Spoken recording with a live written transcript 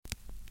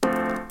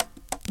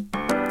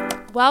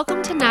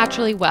Welcome to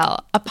Naturally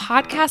Well, a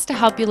podcast to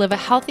help you live a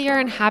healthier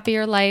and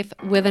happier life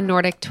with a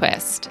Nordic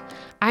twist.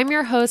 I'm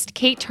your host,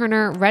 Kate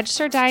Turner,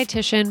 registered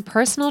dietitian,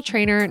 personal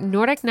trainer,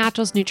 Nordic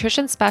Naturals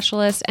nutrition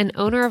specialist, and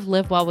owner of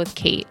Live Well with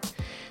Kate.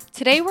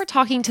 Today, we're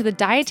talking to the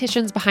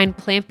dietitians behind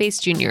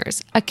Plant-Based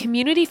Juniors, a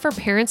community for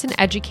parents and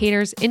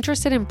educators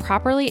interested in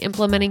properly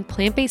implementing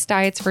plant-based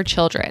diets for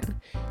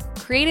children.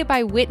 Created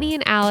by Whitney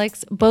and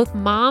Alex, both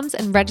moms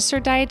and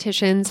registered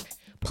dietitians,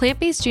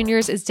 Plant-Based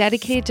Juniors is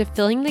dedicated to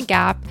filling the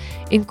gap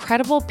in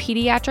credible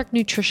pediatric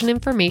nutrition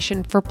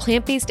information for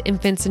plant-based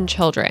infants and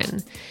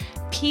children.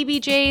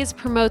 PBJs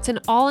promotes an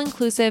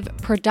all-inclusive,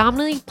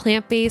 predominantly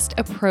plant-based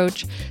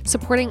approach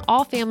supporting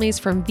all families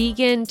from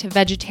vegan to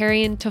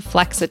vegetarian to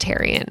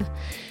flexitarian.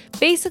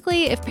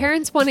 Basically, if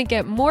parents want to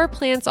get more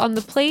plants on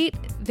the plate,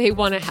 they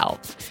want to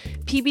help.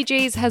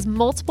 PBJs has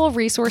multiple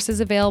resources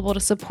available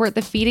to support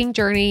the feeding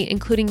journey,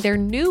 including their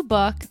new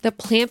book, The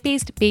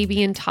Plant-Based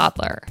Baby and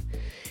Toddler.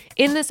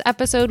 In this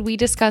episode, we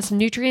discuss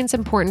nutrients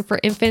important for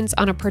infants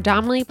on a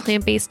predominantly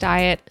plant-based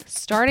diet,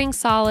 starting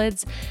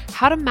solids,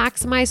 how to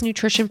maximize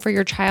nutrition for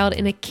your child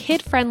in a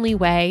kid-friendly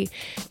way,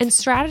 and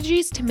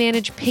strategies to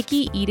manage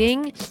picky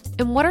eating,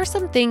 and what are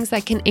some things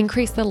that can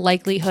increase the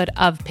likelihood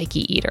of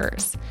picky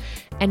eaters.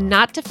 And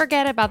not to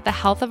forget about the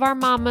health of our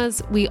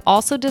mamas, we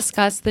also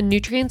discuss the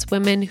nutrients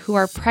women who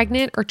are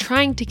pregnant or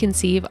trying to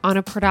conceive on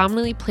a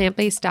predominantly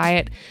plant-based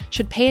diet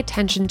should pay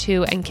attention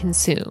to and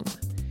consume.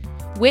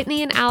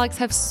 Whitney and Alex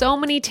have so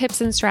many tips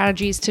and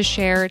strategies to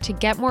share to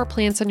get more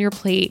plants on your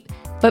plate,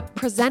 but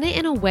present it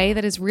in a way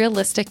that is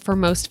realistic for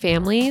most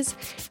families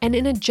and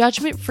in a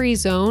judgment-free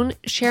zone,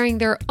 sharing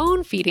their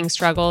own feeding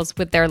struggles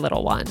with their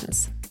little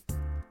ones.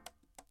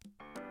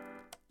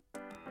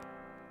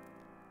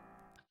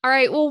 All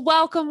right. Well,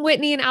 welcome,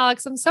 Whitney and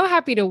Alex. I'm so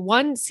happy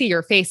to see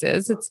your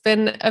faces. It's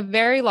been a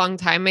very long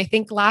time. I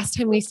think last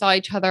time we saw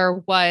each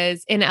other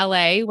was in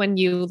LA when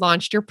you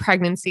launched your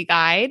pregnancy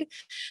guide.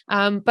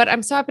 But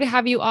I'm so happy to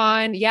have you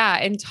on,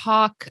 and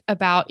talk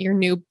about your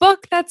new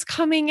book that's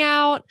coming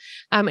out.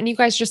 And you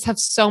guys just have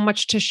so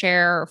much to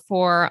share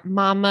for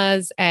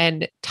mamas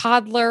and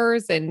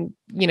toddlers and,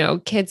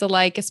 kids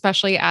alike,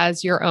 especially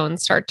as your own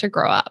start to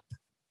grow up.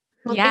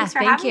 Well, thanks for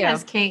having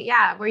us, Kate.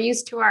 Yeah, we're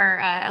used to our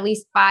at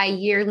least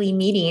bi-yearly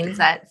meetings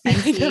at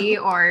FNC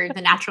or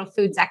the Natural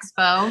Foods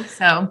Expo.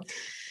 So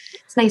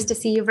it's nice to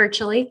see you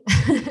virtually.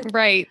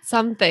 Right.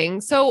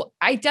 Something. So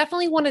I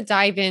definitely want to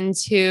dive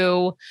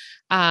into,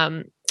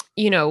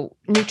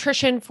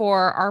 nutrition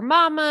for our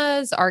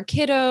mamas, our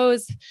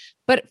kiddos.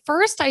 But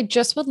first, I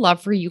just would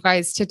love for you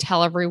guys to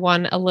tell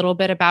everyone a little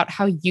bit about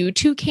how you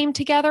two came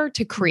together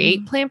to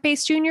create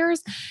Plant-Based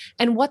Juniors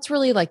and what's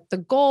really like the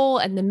goal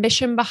and the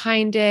mission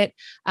behind it,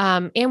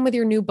 and with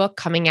your new book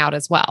coming out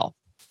as well.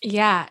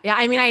 Yeah.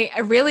 I mean, I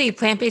really,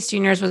 Plant-Based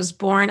Juniors was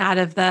born out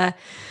of the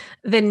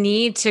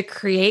need to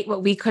create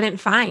what we couldn't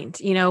find.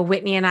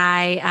 Whitney and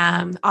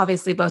I,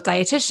 obviously both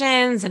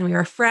dietitians and we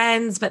were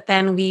friends, but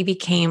then we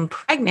became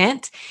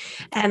pregnant.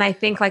 And I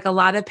think like a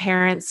lot of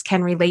parents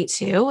can relate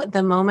to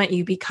the moment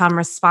you become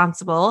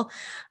responsible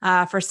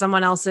for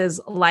someone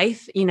else's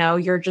life,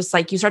 you're just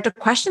like, you start to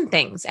question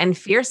things and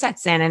fear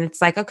sets in. And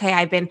it's like, okay,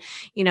 I've been,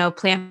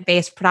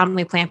 plant-based,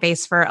 predominantly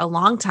plant-based for a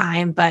long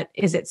time, but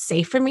is it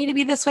safe for me to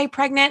be this way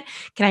pregnant?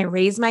 Can I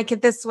raise my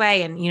kid this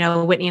way? And,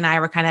 Whitney and I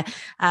were kind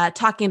of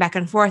talking back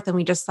and forth. And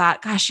we just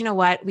thought, gosh, you know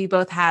what? We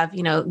both have,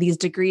 these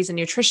degrees in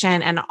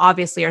nutrition and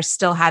obviously are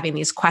still having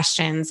these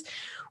questions.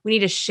 We need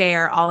to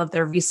share all of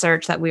the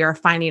research that we are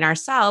finding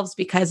ourselves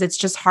because it's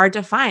just hard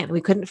to find.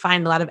 We couldn't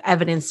find a lot of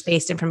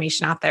evidence-based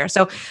information out there.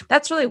 So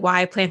that's really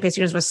why Plant-Based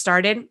Juniors was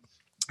started.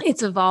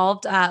 It's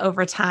evolved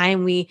over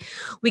time. We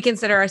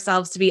consider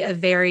ourselves to be a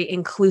very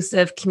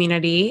inclusive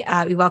community.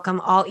 We welcome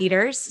all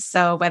eaters.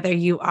 So whether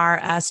you are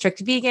a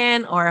strict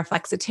vegan or a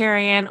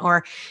flexitarian,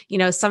 or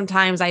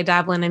sometimes I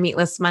dabble in a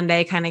meatless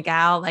Monday kind of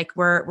gal, like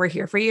we're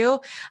here for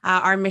you.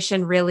 Our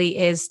mission really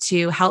is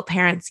to help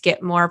parents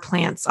get more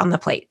plants on the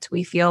plate.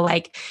 We feel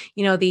like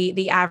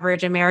the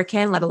average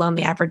American, let alone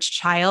the average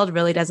child,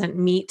 really doesn't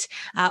meet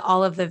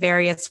all of the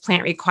various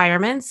plant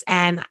requirements,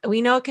 and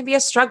we know it can be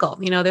a struggle.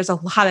 There's a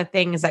lot of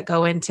things that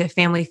go into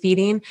family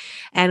feeding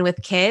and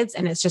with kids.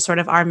 And it's just sort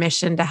of our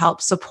mission to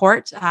help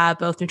support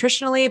both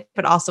nutritionally,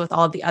 but also with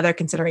all of the other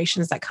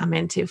considerations that come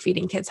into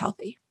feeding kids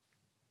healthy.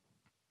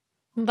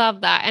 Love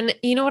that. And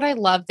you know what I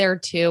love there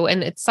too,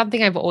 and it's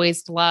something I've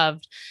always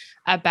loved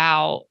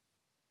about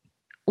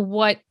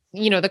what,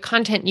 the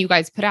content you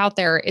guys put out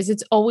there is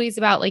it's always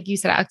about, like you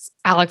said,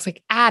 Alex,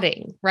 like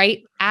adding,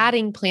 right?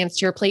 Adding plants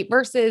to your plate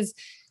versus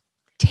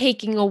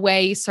taking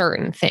away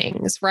certain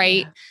things,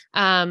 right?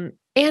 Yeah.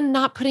 And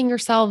not putting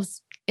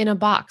yourselves in a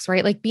box,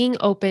 right? Like being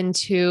open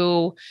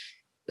to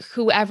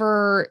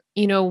whoever,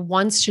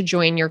 wants to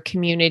join your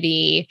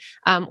community,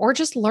 or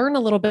just learn a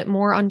little bit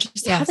more on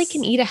just how they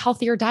can eat a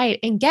healthier diet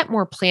and get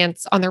more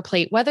plants on their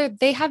plate, whether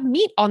they have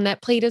meat on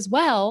that plate as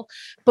well.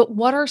 But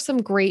what are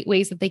some great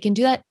ways that they can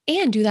do that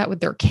and do that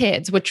with their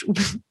kids, which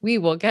we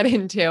will get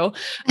into,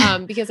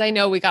 because I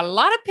know we got a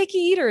lot of picky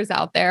eaters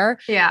out there,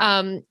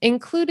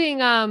 including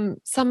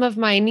some of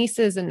my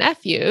nieces and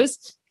nephews.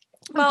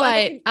 Well,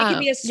 but it can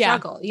be a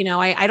struggle.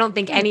 I don't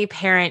think any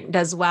parent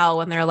does well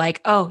when they're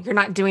like, oh, you're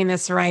not doing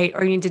this right,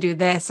 or you need to do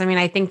this. I mean,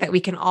 I think that we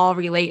can all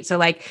relate. So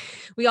like,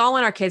 we all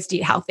want our kids to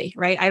eat healthy,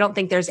 right? I don't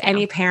think there's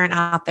any parent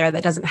out there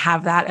that doesn't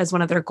have that as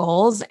one of their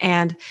goals.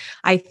 And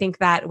I think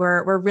that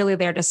we're really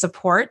there to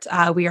support.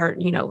 We are,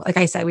 like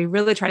I said, we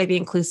really try to be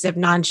inclusive,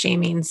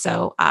 non-shaming.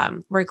 So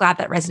we're glad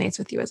that resonates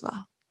with you as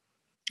well.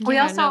 We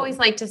also always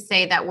like to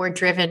say that we're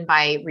driven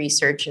by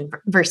research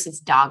versus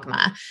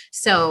dogma.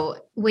 So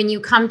when you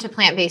come to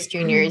Plant-Based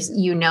Juniors,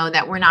 you know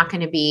that we're not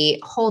going to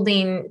be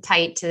holding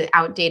tight to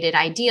outdated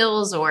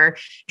ideals or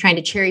trying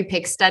to cherry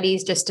pick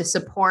studies just to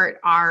support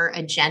our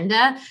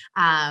agenda.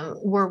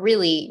 We're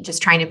really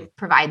just trying to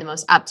provide the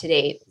most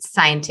up-to-date,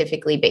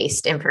 scientifically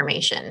based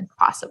information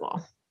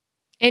possible.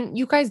 And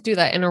you guys do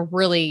that in a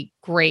really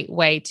great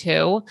way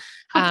too.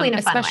 Hopefully in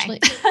a fun way.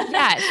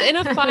 Yes, in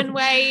a fun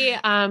way.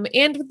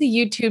 And with the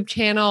YouTube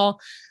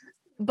channel.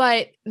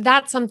 But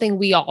that's something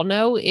we all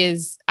know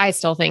is, I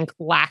still think,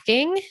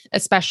 lacking,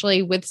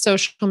 especially with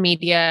social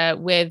media,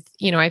 with,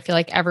 I feel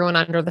like everyone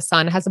under the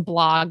sun has a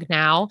blog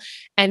now,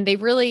 and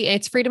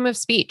it's freedom of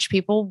speech.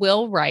 People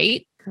will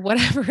write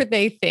whatever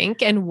they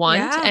think and want.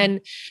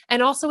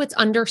 And also it's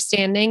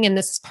understanding. And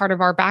this is part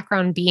of our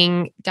background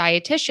being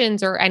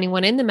dietitians or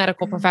anyone in the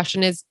medical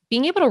profession, is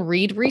being able to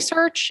read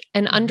research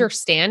and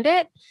understand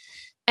it.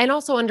 And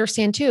also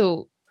understand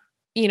too,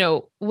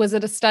 was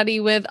it a study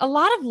with a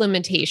lot of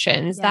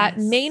limitations that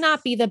may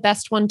not be the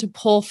best one to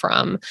pull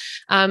from?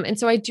 And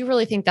so I do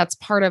really think that's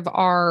part of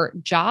our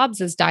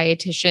jobs as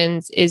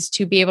dietitians, is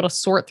to be able to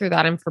sort through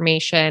that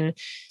information,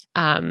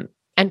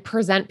 and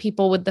present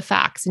people with the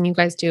facts. And you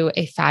guys do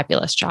a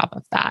fabulous job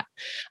of that.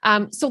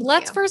 So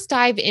let's first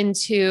dive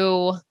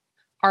into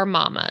our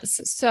mamas.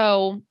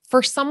 So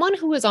for someone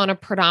who is on a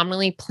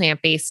predominantly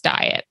plant-based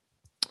diet,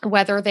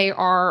 whether they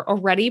are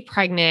already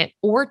pregnant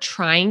or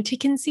trying to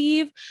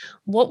conceive,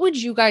 what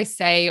would you guys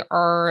say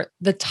are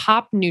the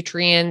top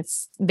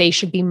nutrients they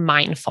should be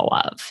mindful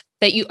of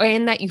that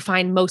you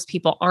find most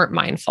people aren't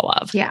mindful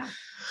of? Yeah.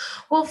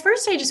 Well,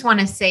 first, I just want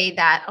to say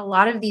that a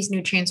lot of these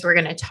nutrients we're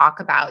going to talk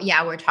about,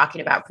 we're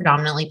talking about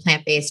predominantly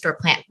plant-based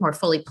or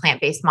fully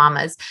plant-based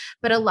mamas,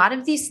 but a lot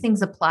of these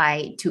things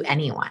apply to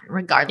anyone,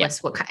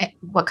 regardless what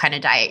kind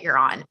of diet you're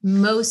on.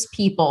 Most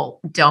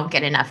people don't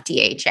get enough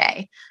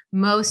DHA.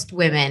 Most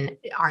women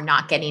are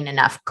not getting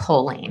enough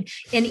choline.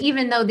 And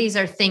even though these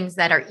are things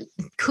that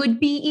could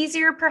be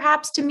easier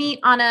perhaps to meet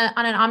on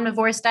an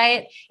omnivorous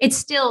diet, it's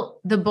still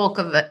the bulk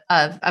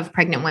of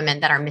pregnant women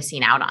that are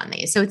missing out on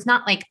these. So it's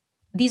not like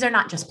these are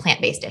not just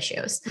plant-based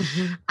issues.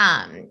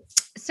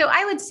 So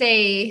I would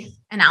say,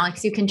 and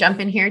Alex, you can jump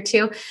in here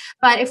too,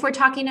 but if we're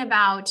talking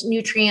about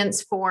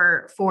nutrients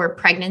for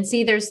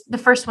pregnancy, there's the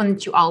first one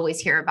that you always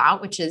hear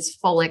about, which is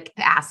folic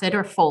acid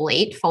or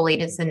folate. Folate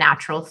is the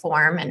natural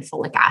form and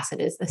folic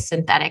acid is the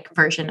synthetic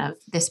version of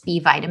this B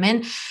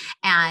vitamin.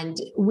 And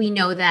we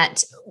know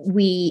that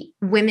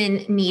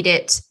women need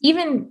it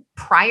even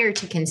prior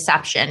to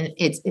conception.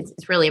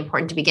 It's really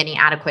important to be getting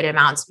adequate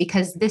amounts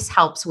because this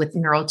helps with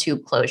neural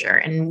tube closure.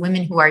 And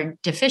women who are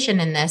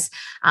deficient in this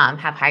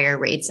have higher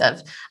rates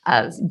of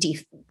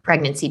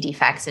pregnancy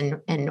defects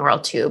and neural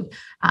tube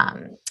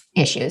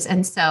issues.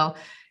 And so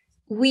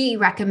we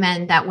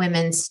recommend that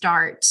women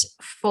start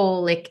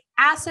folic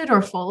acid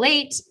or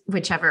folate,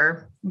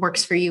 whichever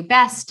works for you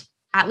best,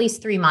 at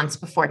least 3 months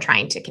before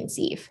trying to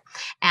conceive.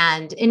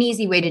 And an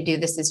easy way to do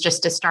this is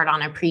just to start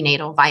on a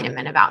prenatal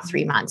vitamin about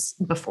 3 months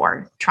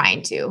before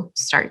trying to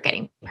start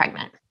getting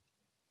pregnant.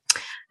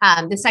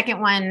 The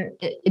second one,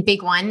 a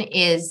big one,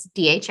 is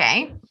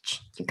DHA, which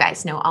you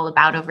guys know all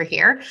about over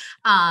here.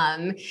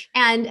 And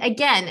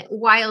again,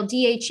 while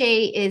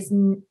DHA is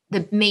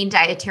the main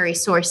dietary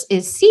source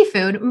is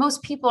seafood,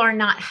 most people are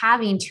not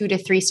having 2 to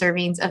 3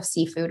 servings of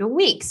seafood a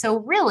week. So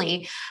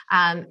really,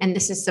 and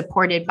this is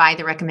supported by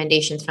the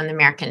recommendations from the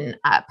American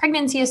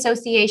Pregnancy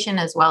Association,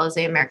 as well as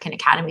the American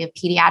Academy of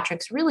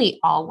Pediatrics, really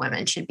all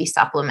women should be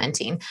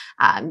supplementing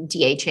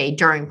DHA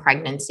during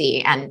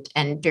pregnancy and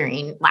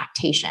during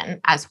lactation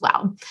as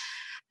well.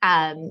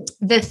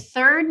 The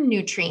third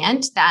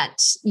nutrient that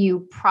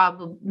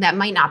that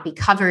might not be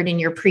covered in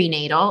your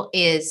prenatal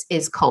is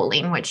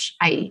choline, which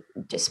I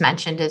just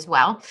mentioned as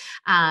well.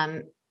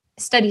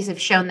 Studies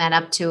have shown that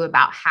up to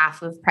about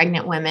half of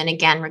pregnant women,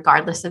 again,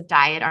 regardless of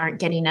diet, aren't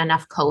getting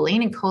enough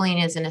choline. And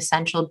choline is an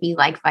essential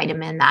B-like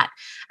vitamin that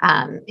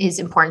is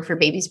important for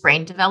baby's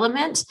brain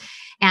development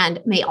and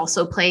may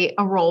also play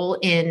a role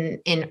in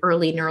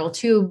early neural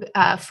tube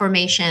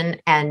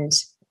formation. And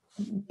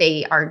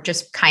they are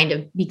just kind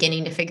of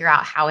beginning to figure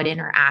out how it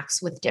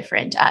interacts with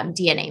different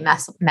DNA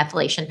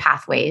methylation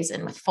pathways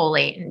and with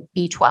folate and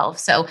B12.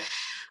 So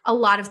a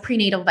lot of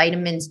prenatal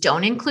vitamins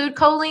don't include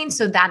choline.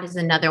 So that is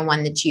another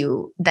one that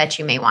you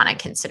may want to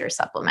consider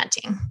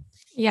supplementing.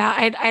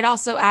 Yeah, I'd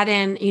also add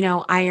in,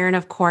 iron,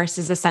 of course,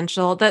 is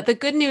essential. The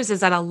good news is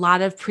that a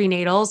lot of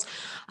prenatals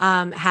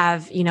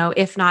have,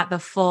 if not the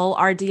full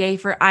RDA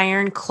for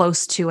iron,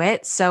 close to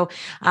it. So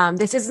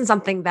this isn't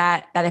something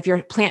that if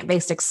you're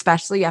plant-based,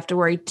 especially, you have to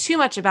worry too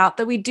much about.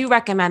 Though we do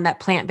recommend that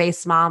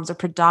plant-based moms, or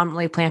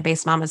predominantly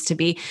plant-based mamas to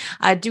be,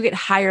 do get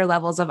higher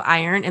levels of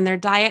iron in their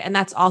diet. And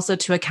that's also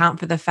to account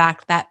for the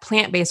fact that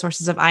plant-based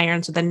sources of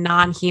iron, so the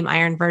non-heme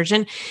iron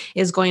version,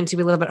 is going to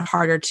be a little bit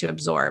harder to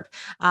absorb.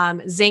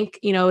 Zinc,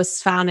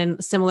 is found in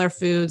similar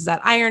foods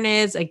that iron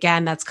is.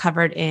 Again, that's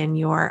covered in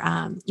your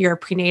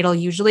prenatal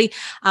usually.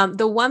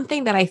 The one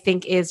thing that I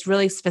think is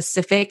really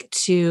specific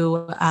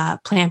to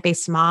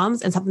plant-based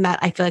moms, and something that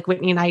I feel like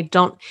Whitney and I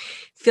don't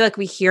feel like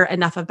we hear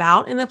enough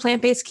about in the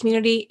plant-based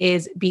community,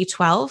 is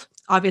B12.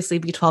 Obviously,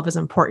 B12 is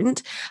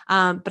important,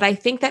 but I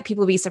think that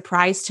people will be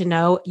surprised to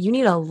know you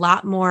need a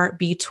lot more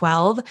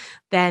B12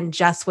 than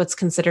just what's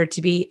considered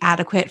to be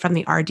adequate from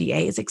the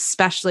RDAs,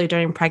 especially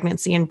during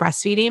pregnancy and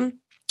breastfeeding.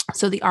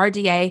 So the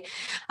RDA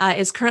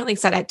is currently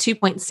set at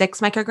 2.6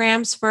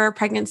 micrograms for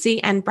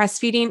pregnancy and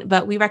breastfeeding,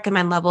 but we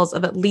recommend levels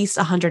of at least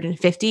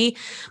 150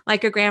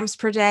 micrograms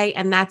per day.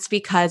 And that's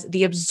because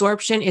the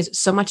absorption is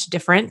so much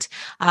different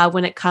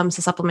when it comes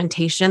to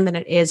supplementation than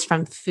it is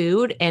from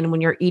food. And when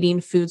you're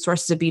eating food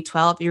sources of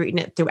B12, you're eating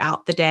it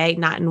throughout the day,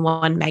 not in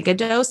one mega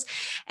dose.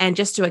 And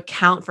just to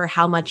account for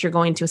how much you're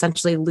going to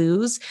essentially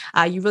lose,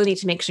 you really need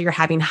to make sure you're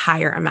having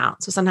higher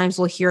amounts. So sometimes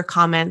we'll hear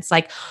comments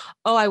like,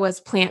 oh, I was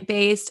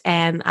plant-based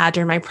and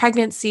during my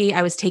pregnancy,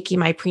 I was taking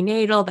my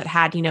prenatal that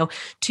had,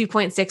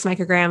 2.6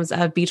 micrograms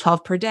of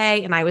B12 per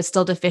day, and I was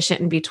still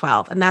deficient in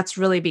B12. And that's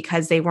really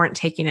because they weren't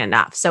taking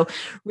enough. So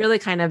really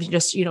kind of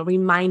just,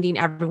 reminding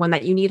everyone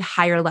that you need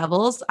higher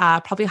levels,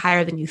 probably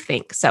higher than you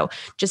think. So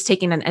just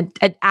taking an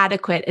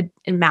adequate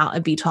amount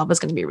of B12 is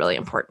going to be really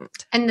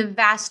important. And the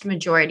vast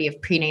majority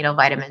of prenatal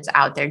vitamins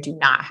out there do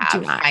not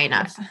have high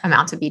enough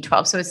amounts of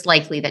B12. So it's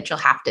likely that you'll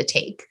have to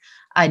take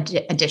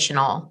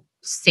additional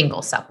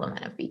single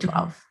supplement of B12.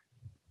 Mm-hmm.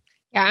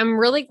 Yeah, I'm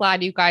really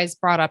glad you guys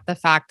brought up the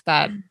fact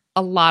that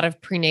a lot of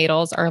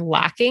prenatals are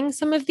lacking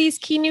some of these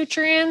key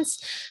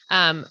nutrients.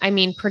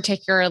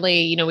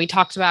 Particularly, we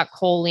talked about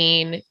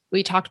choline,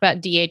 we talked about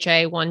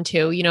DHA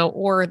 1-2,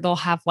 or they'll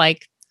have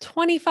like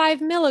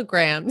 25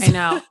 milligrams. I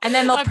know. And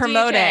then they'll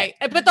promote DHA,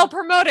 it. But they'll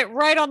promote it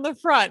right on the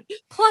front,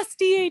 plus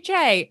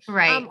DHA.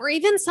 Right. Or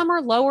even some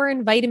are lower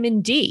in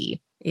vitamin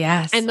D.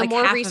 Yes. And the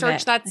more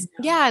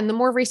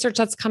research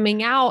that's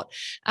coming out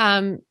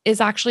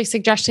is actually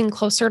suggesting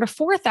closer to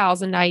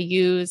 4,000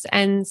 IUs,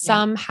 and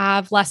some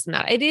have less than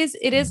that. It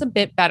is a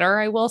bit better,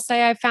 I will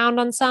say, I found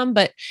on some,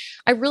 but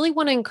I really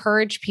want to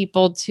encourage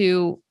people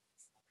to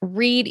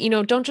read,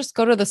 don't just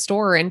go to the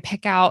store and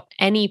pick out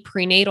any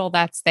prenatal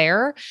that's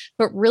there,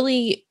 but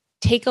really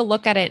take a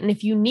look at it. And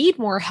if you need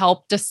more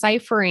help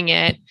deciphering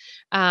it,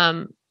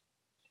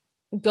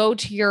 go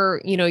to your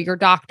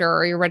doctor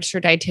or your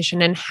registered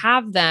dietitian and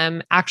have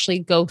them actually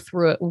go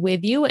through it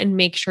with you and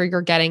make sure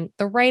you're getting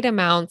the right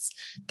amounts,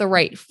 the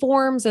right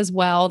forms as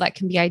well. That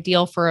can be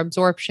ideal for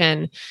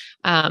absorption.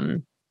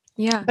 But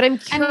I'm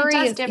curious. And it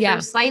does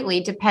differ slightly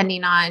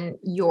depending on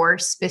your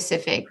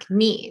specific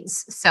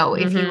needs. So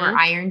if you are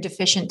iron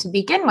deficient to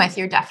begin with,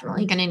 you're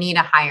definitely going to need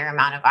a higher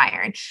amount of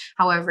iron.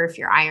 However, if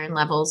your iron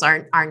levels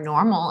are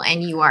normal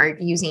and you are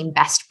using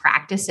best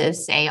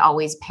practices, say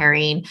always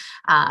pairing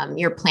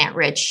your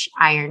plant-rich,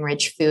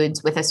 iron-rich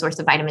foods with a source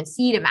of vitamin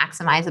C to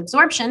maximize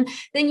absorption,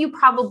 then you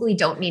probably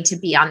don't need to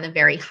be on the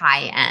very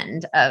high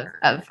end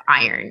of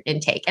iron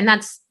intake. And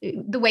that's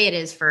the way it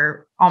is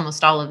for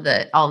almost all of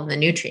the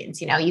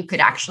nutrients. You could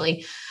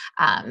actually,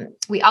 I'll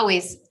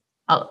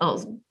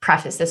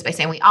preface this by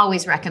saying we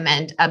always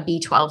recommend a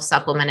B12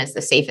 supplement as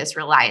the safest,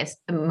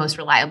 most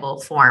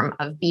reliable form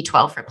of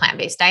B12 for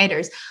plant-based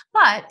dieters.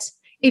 But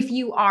if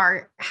you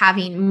are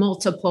having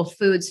multiple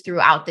foods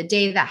throughout the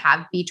day that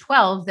have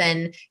B12,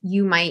 then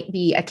you might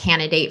be a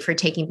candidate for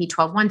taking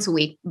B12 once a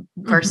week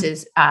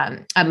versus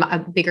a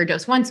bigger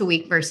dose once a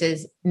week,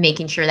 versus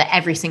making sure that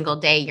every single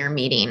day you're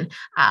meeting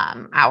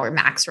our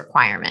max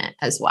requirement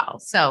as well.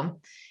 So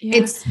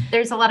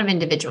there's a lot of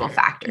individual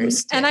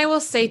factors. And I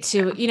will say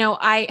too,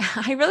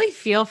 I really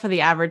feel for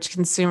the average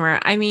consumer.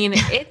 I mean,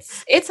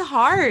 it's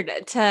hard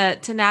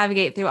to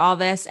navigate through all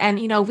this. And,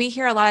 we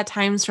hear a lot of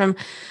times from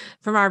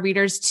our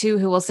readers too,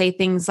 who will say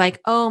things like,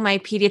 oh, my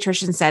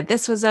pediatrician said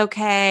this was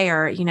okay.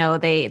 Or,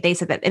 they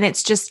said that. And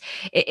it's just,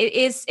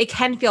 it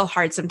can feel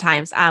hard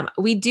sometimes.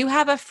 We do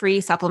have a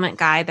free supplement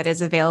guide that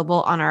is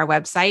available on our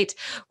website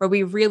where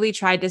we really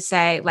tried to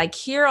say, like,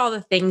 here are all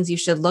the things you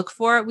should look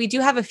for. We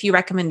do have a few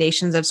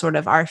recommendations of sort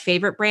of our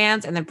favorite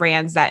brands and the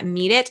brands that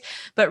meet it,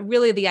 but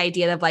really the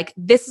idea of like,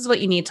 this is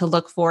what you need to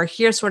look for.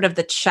 Here's sort of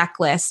the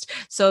checklist.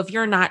 So if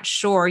you're not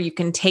sure, you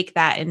can take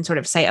that and sort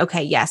of say,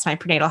 okay, yes, my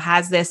prenatal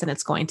has this and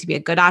it's going to be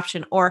a good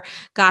option, or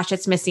gosh,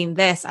 it's missing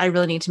this. I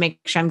really need to make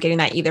sure I'm getting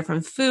that either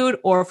from food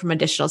or from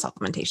additional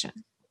supplementation.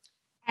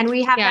 And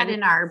we have that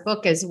in our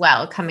book as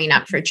well, coming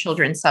up for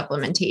children's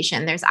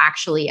supplementation. There's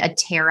actually a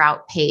tear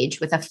out page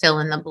with a fill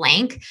in the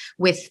blank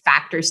with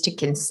factors to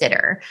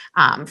consider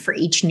for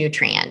each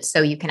nutrient.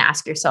 So you can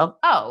ask yourself,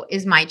 oh,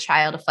 is my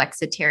child a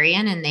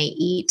flexitarian and they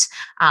eat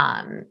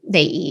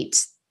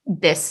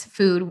this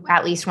food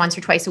at least once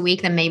or twice a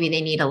week? Then maybe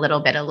they need a little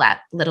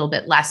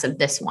bit less of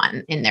this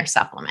one in their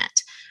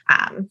supplement,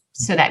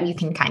 so that you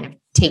can kind of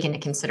take into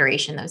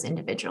consideration those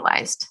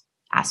individualized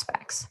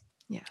aspects.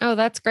 Yeah. Oh,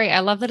 that's great. I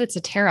love that it's a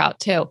tear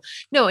out too.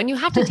 No, and you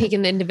have to take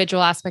in the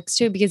individual aspects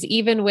too, because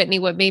even Whitney,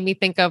 what made me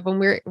think of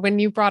when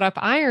you brought up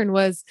iron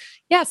was,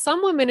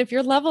 some women, if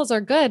your levels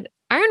are good,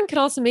 iron can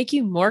also make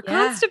you more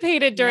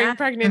constipated during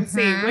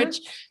pregnancy,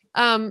 which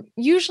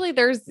usually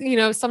there's,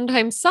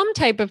 sometimes some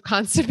type of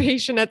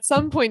constipation at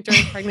some point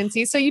during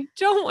pregnancy. So you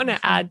don't want to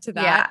add to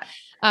that.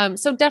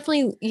 So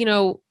definitely,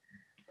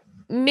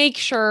 make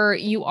sure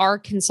you are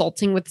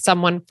consulting with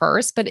someone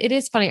first. But it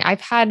is funny.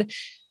 I've had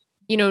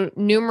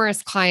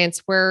numerous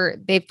clients where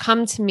they've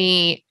come to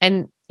me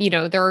and,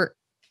 they're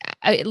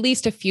at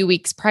least a few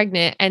weeks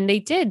pregnant, and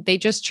they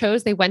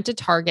went to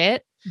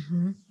Target.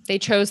 Mm-hmm. They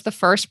chose the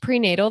first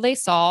prenatal they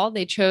saw.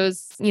 They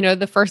chose,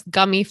 the first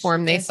gummy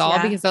form they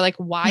saw because they're like,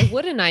 why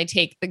wouldn't I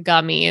take the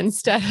gummy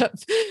instead of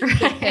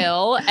the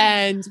pill,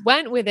 and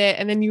went with it.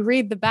 And then you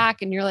read the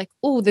back and you're like,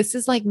 oh, this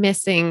is like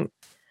missing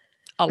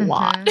a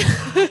lot.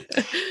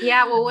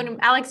 Well, when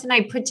Alex and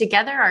I put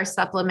together our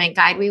supplement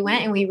guide, we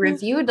went and we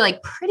reviewed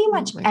like pretty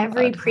much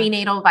every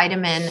prenatal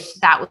vitamin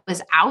that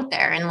was out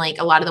there. And like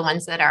a lot of the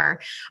ones that our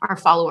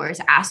followers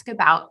ask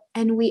about.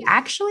 And we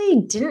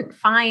actually didn't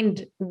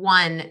find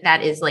one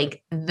that is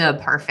like the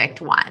perfect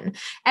one.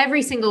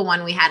 Every single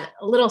one, we had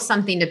a little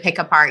something to pick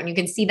apart. And you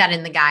can see that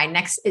in the guide.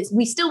 Next is,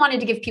 we still wanted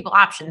to give people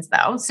options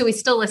though. So we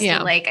still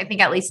listed like, I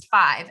think at least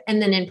 5.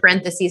 And then in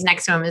parentheses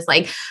next to them is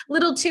like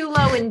little too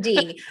low in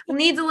D,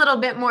 needs a little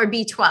bit more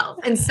B12.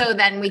 And so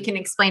then we can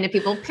explain to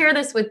people, pair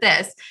this with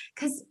this,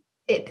 because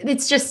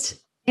it's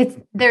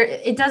there.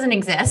 It doesn't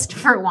exist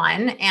for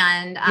one.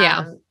 And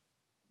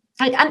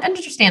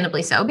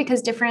understandably so,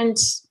 because different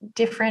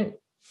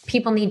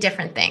people need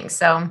different things.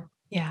 So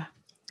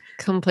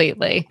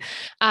completely.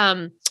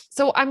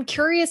 So I'm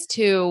curious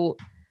to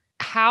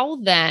how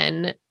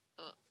then,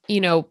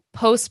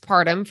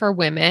 postpartum for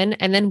women,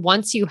 and then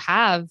once you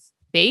have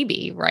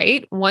baby,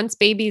 right? Once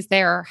baby's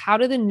there, how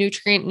do the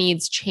nutrient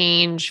needs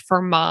change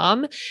for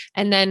mom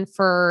and then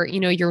for,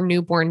 your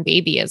newborn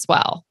baby as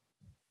well?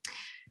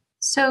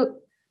 So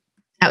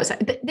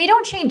they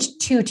don't change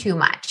too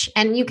much.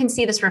 And you can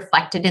see this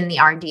reflected in the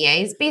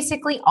RDAs.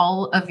 Basically,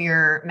 all of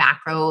your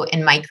macro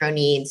and micro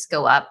needs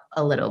go up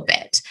a little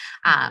bit.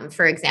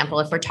 For example,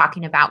 if we're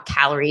talking about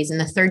calories in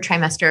the 3rd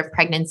trimester of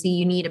pregnancy,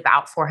 you need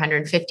about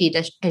 450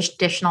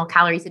 additional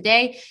calories a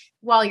day.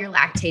 While you're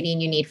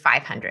lactating, you need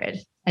 500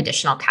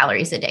 additional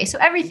calories a day. So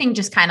everything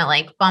just kind of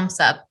like bumps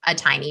up a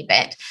tiny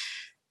bit.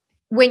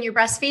 When you're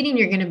breastfeeding,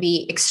 you're going to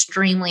be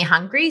extremely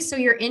hungry. So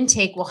your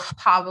intake will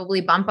probably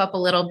bump up a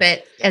little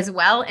bit as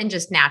well and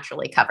just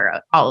naturally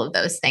cover all of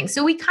those things.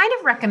 So we kind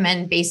of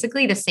recommend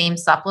basically the same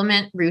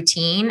supplement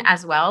routine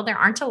as well. There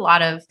aren't a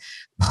lot of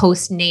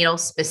postnatal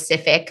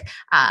specific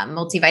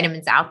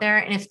multivitamins out there.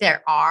 And if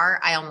there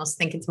are, I almost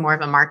think it's more of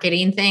a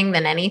marketing thing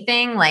than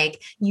anything.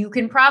 Like you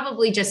can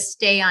probably just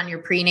stay on your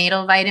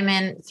prenatal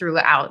vitamin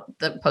throughout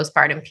the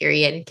postpartum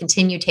period,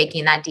 continue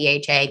taking that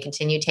DHA,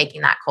 continue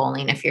taking that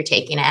choline if you're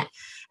taking it,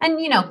 and,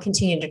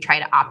 continue to try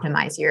to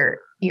optimize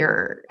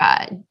your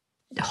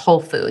whole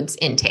foods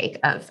intake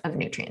of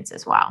nutrients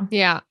as well.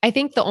 Yeah. I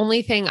think the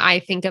only thing I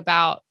think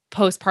about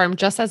postpartum,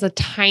 just as a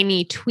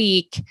tiny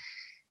tweak,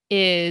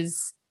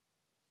 is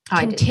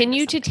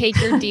continue to take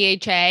your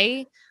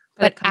DHA,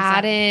 but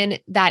add in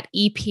that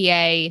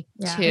EPA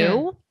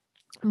too,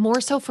 more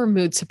so for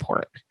mood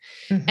support.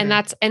 Mm-hmm.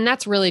 And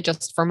that's really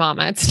just for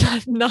mama.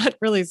 It's not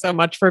really so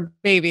much for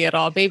baby at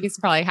all. Baby's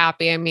probably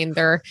happy. I mean,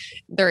 they're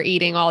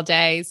eating all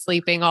day,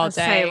 sleeping all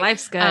day.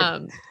 Life's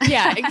good.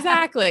 Yeah,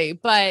 exactly.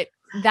 But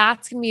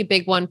that's going to be a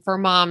big one for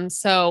mom.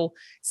 So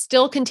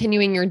still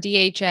continuing your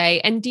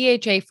DHA and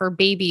DHA for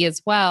baby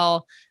as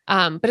well.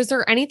 But is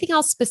there anything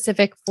else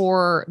specific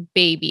for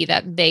baby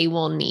that they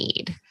will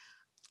need?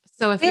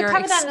 So if you're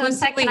cover that in a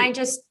second, can I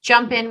just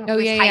jump in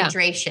with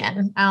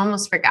hydration? I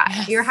almost forgot.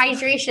 Yes. Your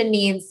hydration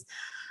needs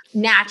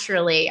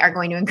naturally are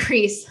going to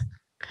increase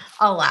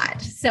a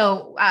lot.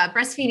 So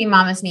breastfeeding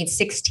mamas need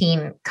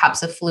 16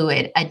 cups of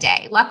fluid a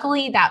day.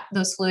 Luckily,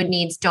 those fluid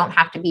needs don't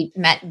have to be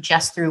met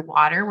just through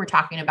water. We're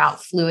talking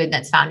about fluid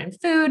that's found in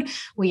food.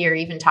 We are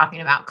even talking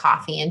about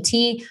coffee and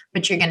tea,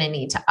 but you're going to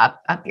need to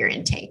up your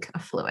intake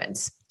of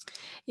fluids.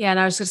 Yeah.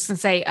 And I was just going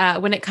to say,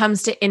 when it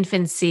comes to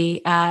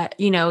infancy,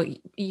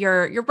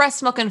 your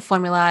breast milk and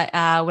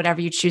formula,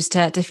 whatever you choose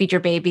to feed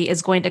your baby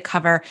is going to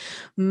cover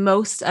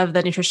most of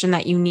the nutrition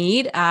that you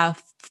need.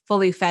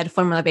 Fully fed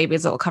formula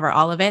babies will cover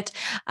all of it.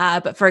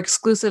 But for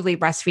exclusively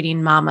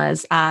breastfeeding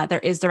mamas, there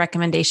is the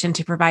recommendation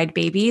to provide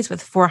babies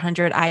with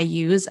 400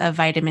 IUs of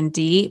vitamin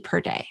D per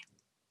day.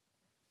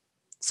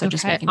 So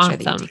just making sure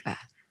that you take that.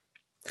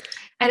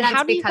 And that's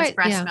how do you because guys,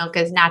 breast milk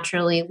is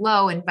naturally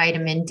low in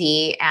vitamin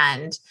D,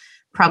 and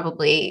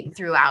probably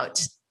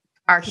throughout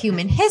our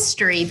human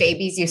history,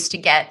 babies used to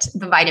get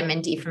the vitamin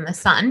D from the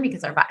sun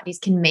because our bodies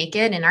can make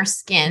it in our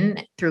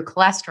skin through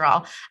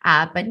cholesterol.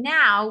 But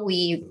now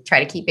we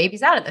try to keep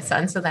babies out of the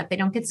sun so that they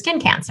don't get skin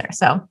cancer.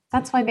 So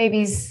that's why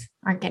babies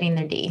aren't getting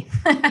their D.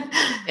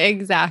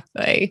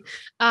 Exactly.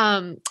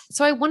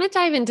 So I want to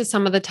dive into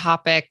some of the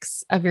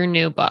topics of your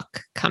new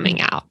book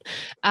coming out.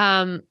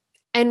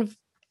 And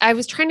I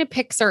was trying to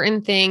pick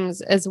certain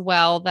things as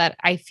well that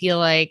I feel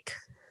like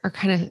are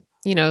kind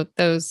of,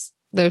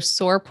 those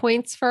sore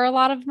points for a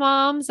lot of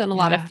moms and a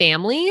lot of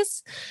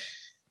families.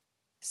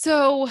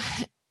 So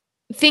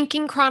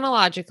thinking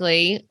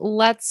chronologically,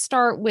 let's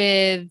start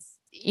with,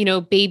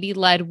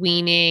 baby-led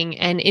weaning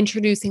and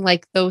introducing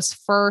like those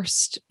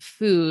first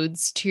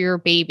foods to your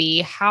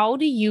baby. How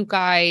do you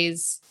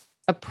guys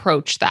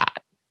approach that?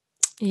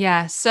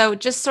 Yeah. So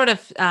just sort of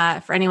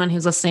for anyone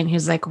who's listening,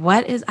 who's like,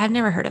 I've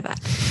never heard of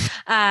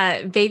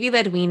that.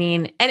 Baby-led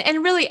weaning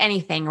and really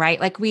anything, right?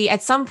 Like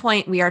at some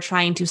point we are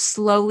trying to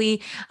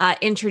slowly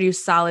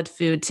introduce solid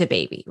food to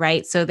baby,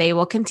 right? So they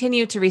will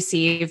continue to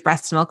receive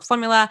breast milk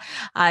formula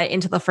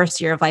into the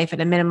first year of life at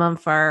a minimum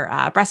for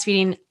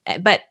breastfeeding,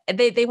 but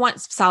they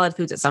want solid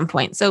foods at some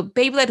point. So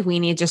baby-led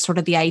weaning is just sort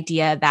of the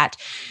idea that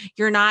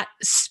you're not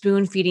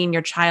spoon feeding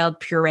your child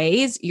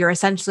purees. You're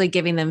essentially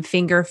giving them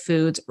finger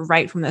foods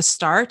right from the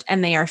start,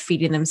 and they are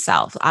feeding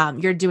themselves.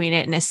 You're doing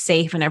it in a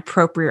safe and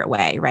appropriate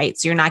way, right?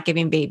 So you're not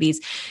giving babies,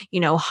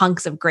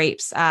 hunks of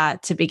grapes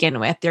to begin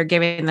with. You're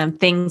giving them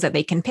things that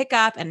they can pick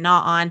up and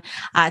gnaw on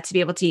to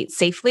be able to eat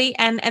safely.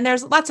 And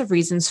there's lots of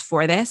reasons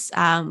for this.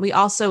 We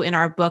also in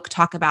our book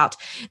talk about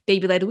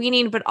baby-led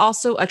weaning, but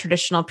also a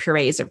traditional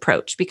purees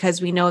approach,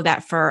 because we know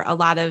that for a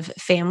lot of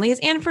families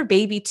and for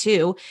baby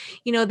too,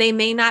 they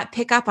may not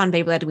pick up on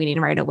baby-led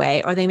weaning right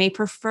away, or they may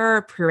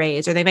prefer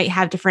purees, or they might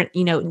have different,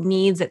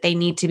 needs that they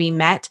need to be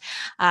met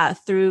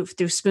through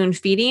spoon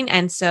feeding.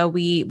 And so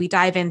we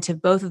dive into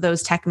both of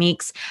those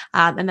techniques.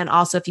 And then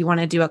also if you want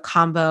to do a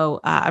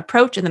combo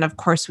approach, and then of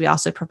course we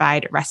also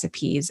provide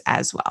recipes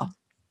as well.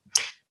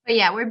 But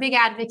yeah, we're big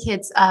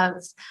advocates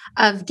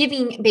of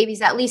giving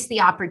babies at least the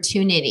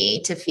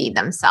opportunity to feed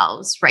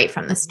themselves right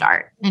from the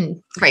start.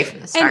 And right from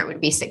the start would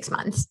be 6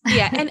 months.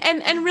 Yeah.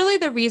 And really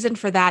the reason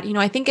for that,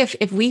 I think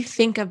if we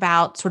think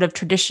about sort of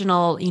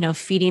traditional,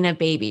 feeding a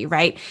baby,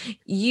 right?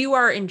 You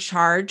are in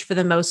charge for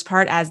the most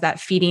part as that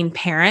feeding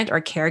parent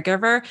or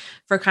caregiver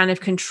for kind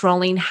of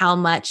controlling how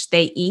much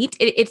they eat.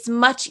 It's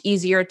much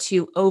easier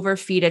to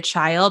overfeed a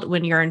child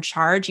when you're in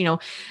charge.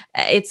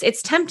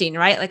 It's tempting,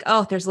 right? Like,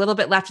 oh, there's a little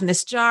bit left in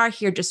this jar.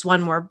 Here, just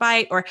one more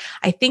bite, or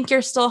I think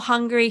you're still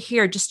hungry.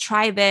 Here, just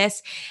try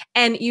this.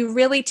 And you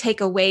really take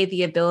away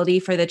the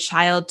ability for the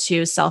child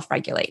to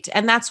self-regulate.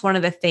 And that's one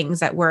of the things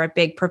that we're a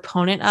big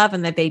proponent of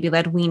in the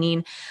baby-led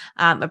weaning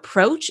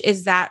approach,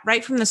 is that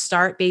right from the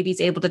start,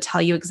 baby's able to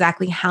tell you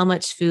exactly how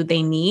much food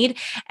they need.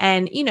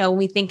 And, when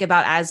we think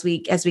about as we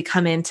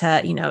come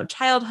into,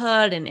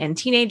 childhood and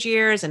teenage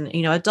years and,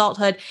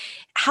 adulthood,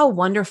 how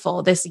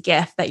wonderful this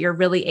gift that you're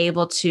really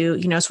able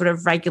to, sort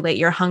of regulate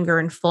your hunger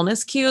and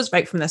fullness cues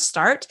right from the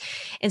start,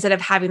 instead of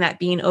having that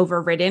being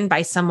overridden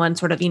by someone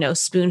sort of,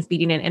 spoon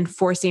feeding and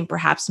forcing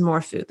perhaps more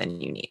food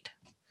than you need.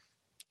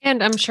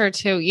 And I'm sure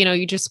too,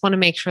 you just want to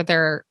make sure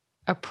they're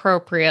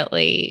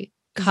appropriately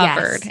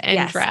covered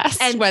and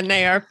dressed and when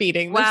they are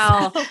feeding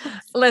themselves. Well,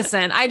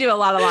 listen, I do a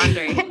lot of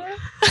laundry.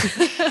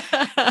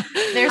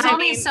 There's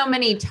only so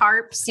many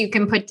tarps you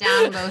can put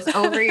down both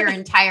over your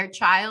entire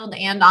child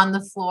and on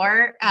the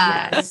floor.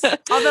 Yes.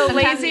 Although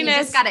laziness, you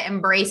just got to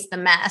embrace the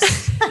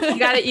mess. you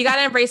got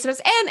to embrace the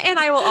mess. And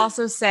I will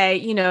also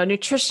say,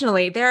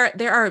 nutritionally,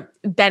 there are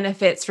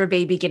benefits for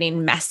baby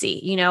getting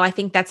messy. I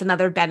think that's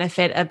another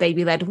benefit of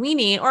baby-led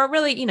weaning, or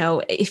really,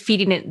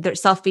 feeding it,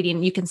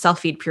 self-feeding. You can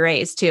self-feed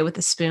purees too with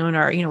a spoon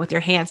or, with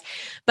your hands,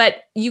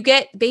 but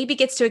baby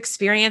gets to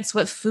experience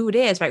what food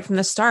is right from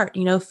the start.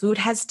 Food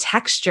has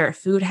texture,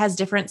 food has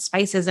different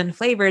spices and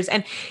flavors,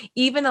 and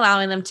even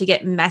allowing them to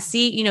get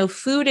messy,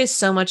 food is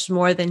so much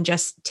more than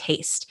just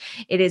taste.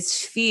 It is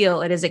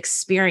feel, it is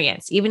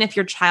experience. Even if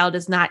your child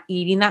is not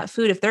eating that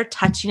food, if they're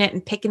touching it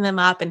and picking them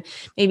up and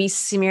maybe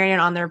smearing it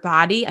on their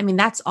body,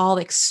 that's all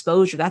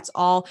exposure. That's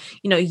all,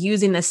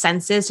 using the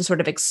senses to sort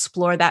of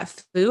explore that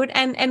food.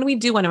 And we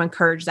do want to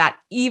encourage that,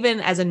 even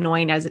as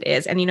annoying as it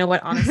is. And you know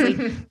what,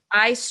 honestly,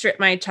 I strip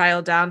my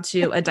child down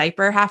to a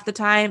diaper half the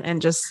time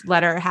and just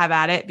let her have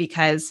at it,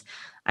 because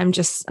I'm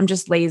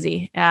just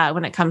lazy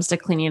when it comes to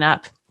cleaning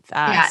up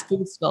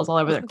food spills all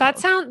over their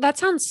clothes. That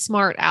sounds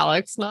smart,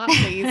 Alex, not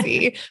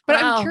lazy.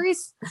 But well, I'm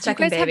curious, do you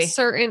guys have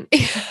certain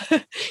you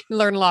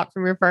learn a lot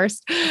from your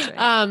first.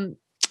 Right.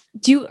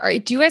 Do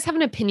you guys have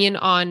an opinion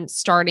on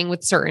starting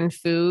with certain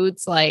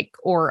foods,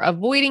 or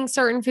avoiding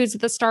certain foods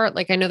at the start?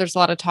 Like, I know there's a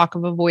lot of talk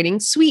of avoiding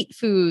sweet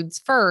foods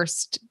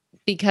first,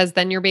 because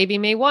then your baby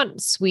may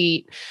want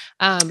sweet.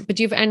 But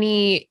do you have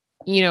any,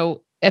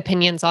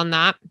 opinions on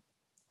that?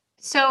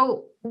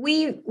 So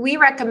we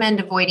recommend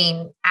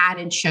avoiding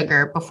added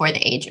sugar before the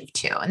age of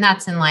 2, and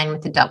that's in line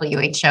with the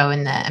WHO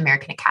and the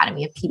American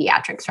Academy of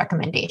Pediatrics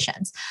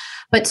recommendations.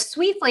 But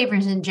sweet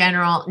flavors in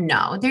general,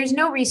 no. There's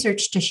no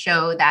research to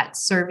show that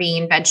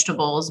serving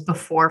vegetables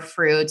before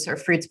fruits or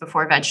fruits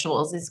before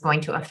vegetables is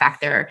going to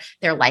affect their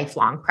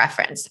lifelong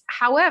preference.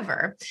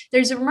 However,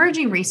 there's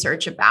emerging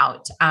research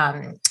about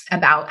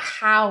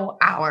how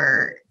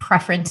our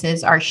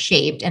preferences are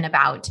shaped and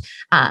about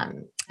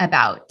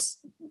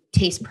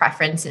taste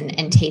preference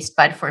and taste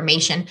bud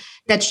formation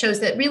that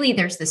shows that really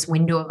there's this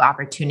window of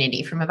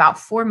opportunity from about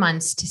 4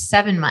 months to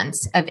 7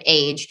 months of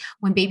age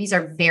when babies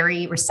are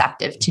very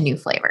receptive to new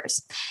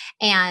flavors.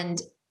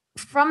 And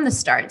from the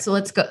start, so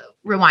let's go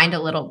rewind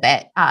a little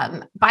bit.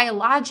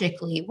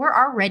 Biologically, we're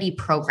already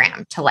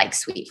programmed to like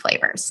sweet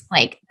flavors.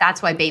 Like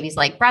that's why babies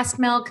like breast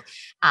milk.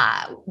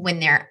 When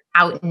they're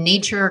out in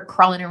nature,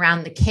 crawling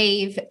around the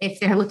cave,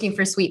 if they're looking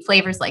for sweet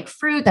flavors like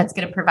fruit, that's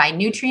going to provide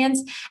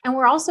nutrients. And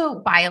we're also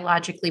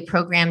biologically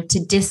programmed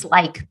to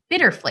dislike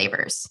bitter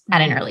flavors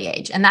at an early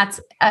age. And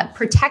that's a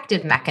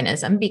protective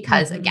mechanism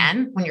because,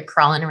 again, when you're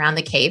crawling around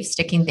the cave,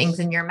 sticking things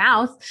in your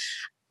mouth,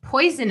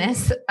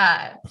 poisonous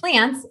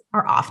plants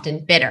are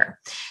often bitter.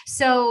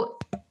 So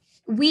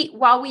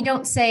while we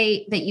don't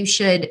say that you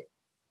should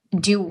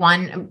do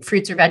one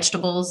fruits or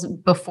vegetables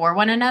before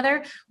one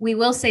another, we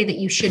will say that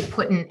you should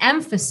put an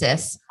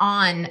emphasis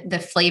on the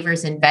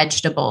flavors in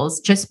vegetables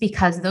just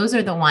because those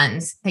are the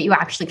ones that you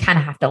actually kind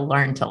of have to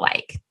learn to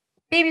like.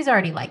 Babies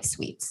already like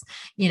sweets.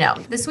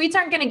 The sweets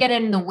aren't going to get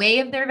in the way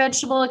of their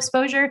vegetable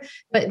exposure,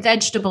 but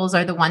vegetables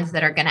are the ones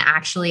that are going to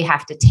actually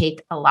have to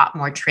take a lot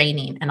more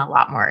training and a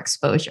lot more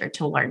exposure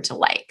to learn to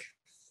like.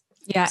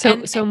 Yeah.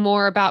 So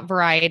more about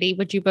variety,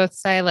 would you both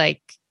say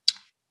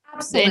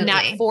absolutely. In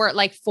that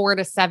 4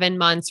 to 7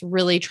 months,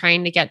 really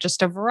trying to get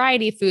just a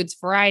variety of foods,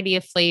 variety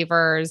of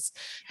flavors,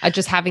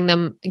 just having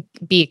them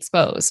be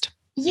exposed?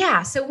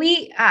 Yeah. So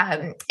we,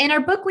 in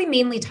our book, we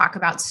mainly talk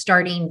about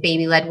starting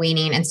baby-led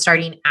weaning and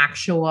starting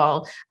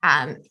actual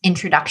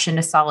introduction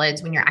to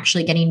solids when you're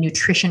actually getting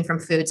nutrition from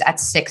foods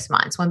at 6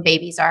 months, when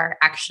babies are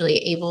actually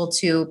able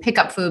to pick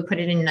up food, put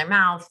it in their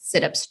mouth,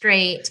 sit up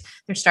straight.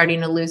 They're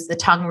starting to lose the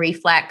tongue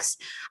reflex.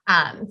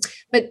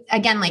 But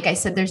again, like I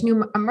said, there's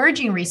new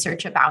emerging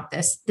research about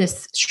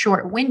this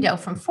short window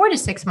from 4 to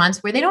 6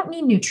 months where they don't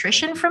need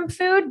nutrition from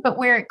food, but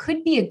where it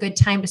could be a good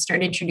time to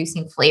start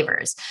introducing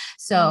flavors.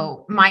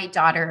 So my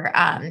daughter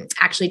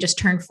actually just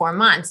turned 4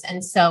 months.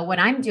 And so what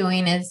I'm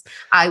doing is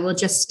I will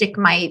just stick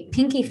my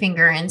pinky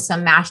finger in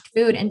some mashed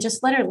food and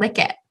just let her lick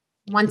it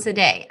once a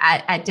day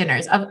at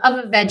dinners of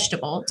a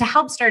vegetable to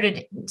help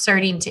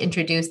starting to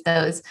introduce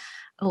those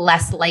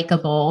less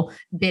likable,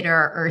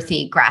 bitter,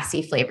 earthy,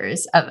 grassy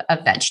flavors of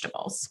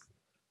vegetables.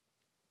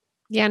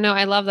 Yeah, no,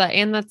 I love that.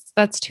 And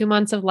that's 2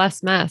 months of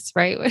less mess,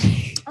 right?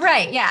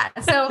 Right. Yeah.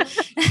 So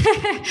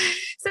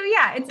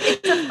yeah,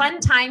 it's a fun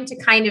time to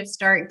kind of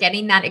start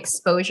getting that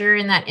exposure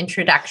and that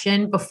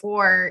introduction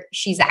before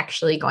she's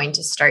actually going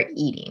to start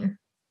eating.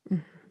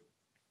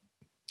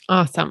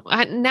 Awesome.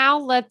 Now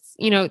let's,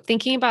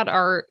 thinking about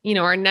our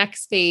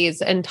next phase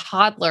and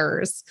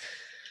toddlers.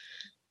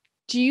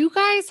 Do you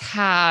guys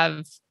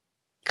have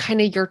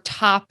kind of your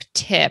top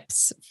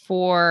tips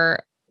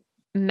for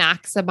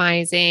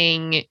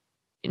maximizing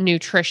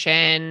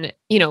nutrition,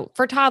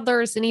 for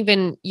toddlers and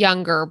even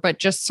younger, but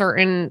just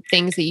certain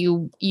things that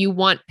you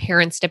want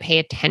parents to pay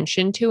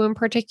attention to in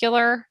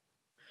particular?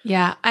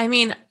 Yeah. I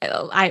mean,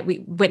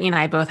 Whitney and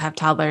I both have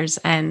toddlers,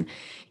 and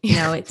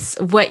it's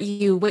what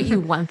you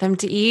want them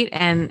to eat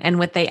and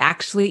what they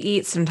actually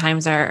eat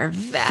sometimes are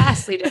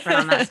vastly different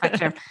on that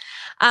spectrum.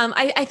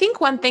 I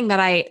think one thing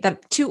a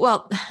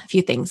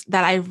few things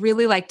that I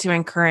really like to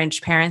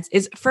encourage parents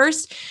is,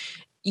 first,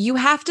 you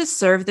have to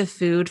serve the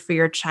food for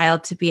your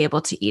child to be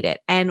able to eat it.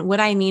 And what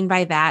I mean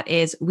by that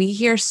is we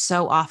hear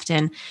so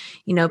often,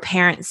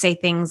 parents say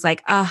things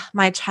like,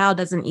 my child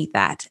doesn't eat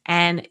that.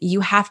 And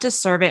you have to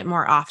serve it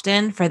more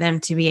often for them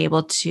to be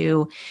able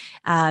to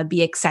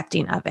be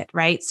accepting of it,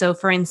 right? So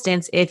for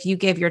instance, if you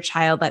give your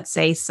child, let's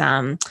say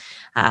some,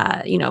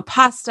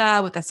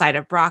 pasta with a side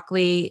of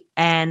broccoli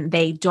and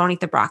they don't eat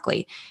the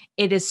broccoli,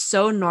 it is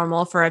so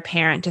normal for a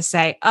parent to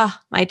say,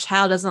 my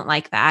child doesn't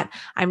like that.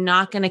 I'm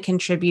not going to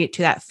contribute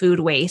to that food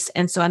waste.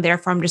 And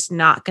therefore, I'm just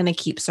not going to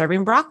keep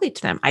serving broccoli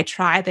to them. I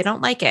tried, they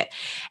don't like it.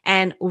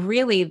 And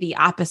really the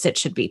opposite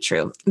should be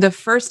true. The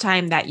first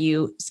time that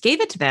you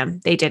gave it to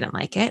them, they didn't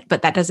like it,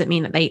 but that doesn't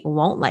mean that they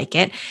won't like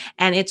it.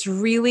 And it's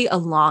really a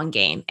long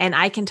game. And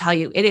I can tell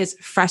you, it is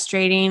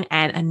frustrating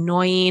and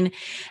annoying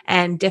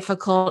and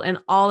difficult and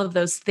all of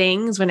those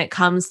things when it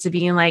comes to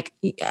being like,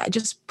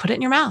 just put it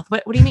in your mouth.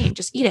 What do you mean?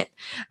 Just eat it.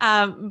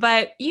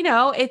 But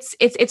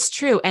it's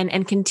true.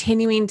 And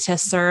continuing to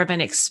serve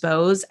and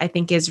expose, I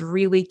think, is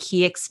really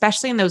key,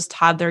 especially in those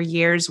toddler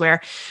years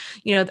where,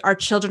 our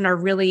children are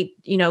really,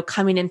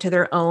 coming into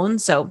their own.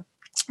 So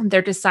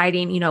They're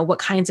deciding, what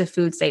kinds of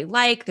foods they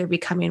like. They're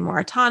becoming more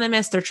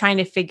autonomous. They're trying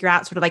to figure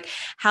out sort of like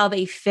how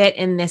they fit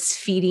in this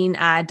feeding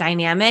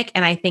dynamic.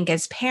 And I think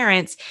as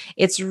parents,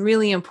 it's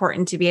really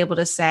important to be able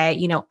to say,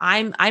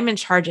 I'm in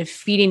charge of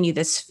feeding you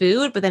this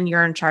food, but then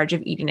you're in charge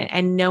of eating it,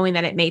 and knowing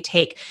that it may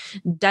take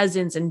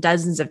dozens and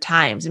dozens of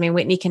times. I mean,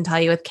 Whitney can tell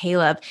you with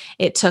Caleb,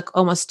 it took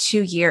almost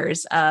 2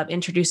 years of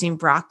introducing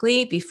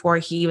broccoli before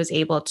he was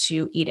able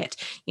to eat it.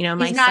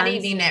 He's not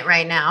eating it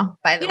right now,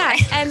 by the way.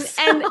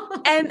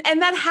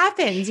 And that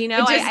happens, it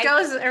just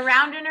goes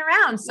around and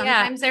around.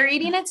 Sometimes they're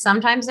eating it,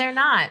 sometimes they're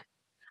not.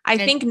 I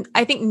think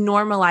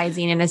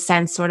normalizing, in a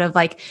sense, sort of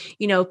like,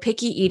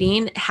 picky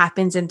eating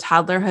happens in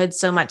toddlerhood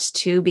so much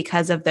too,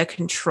 because of the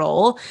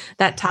control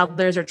that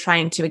toddlers are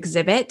trying to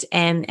exhibit.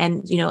 And,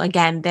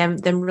 again,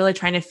 them really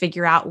trying to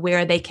figure out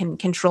where they can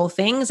control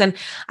things. And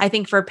I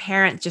think for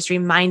parents, just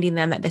reminding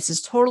them that this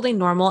is totally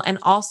normal, and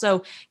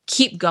also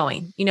keep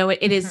going.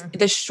 It is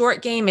the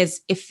short game it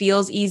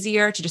feels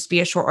easier to just be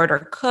a short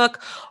order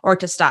cook or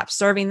to stop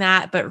serving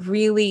that, but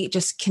really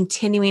just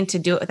continuing to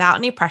do it without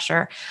any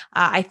pressure,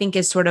 I think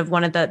is sort of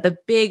one of the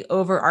big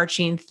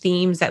overarching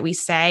themes that we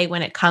say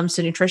when it comes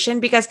to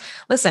nutrition. Because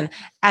listen,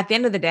 at the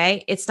end of the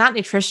day, it's not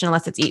nutrition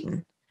unless it's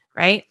eaten,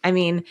 right? I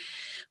mean,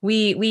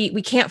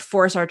 we can't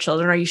force our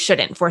children, or you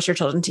shouldn't force your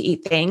children to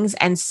eat things.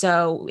 And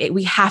so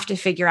we have to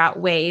figure out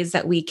ways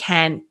that we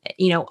can,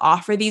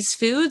 offer these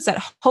foods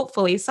that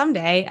hopefully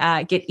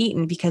someday get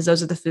eaten, because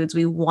those are the foods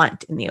we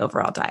want in the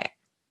overall diet.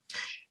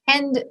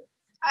 And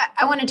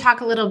I want to talk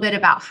a little bit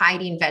about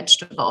hiding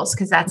vegetables,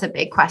 because that's a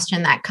big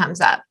question that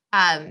comes up.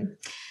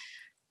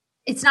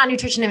 It's not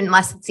nutrition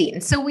unless it's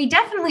eaten. So we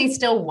definitely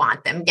still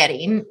want them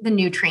getting the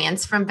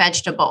nutrients from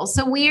vegetables.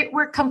 So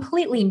we're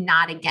completely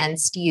not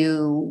against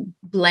you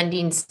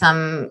blending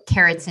some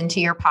carrots into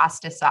your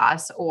pasta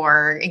sauce,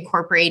 or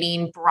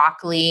incorporating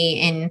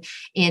broccoli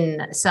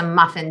in some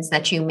muffins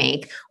that you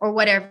make, or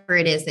whatever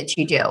it is that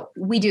you do.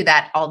 We do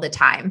that all the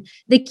time.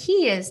 The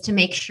key is to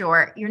make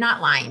sure you're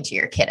not lying to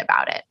your kid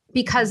about it.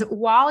 Because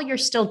while you're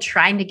still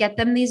trying to get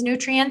them these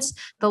nutrients,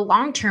 the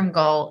long-term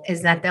goal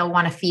is that they'll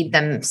want to feed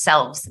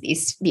themselves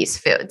these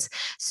foods.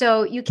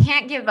 So you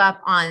can't give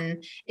up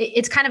on,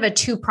 it's kind of a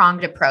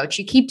two-pronged approach.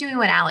 You keep doing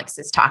what Alex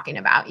is talking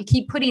about. You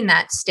keep putting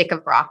that stick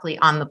of broccoli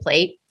on the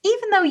plate,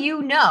 even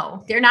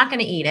though they're not going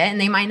to eat it, and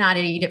they might not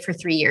eat it for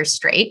 3 years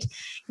straight.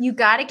 You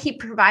got to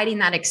keep providing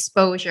that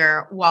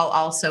exposure while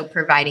also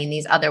providing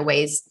these other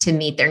ways to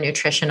meet their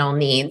nutritional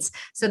needs,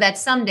 so that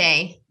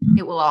someday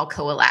it will all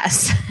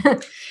coalesce.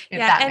 If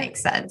that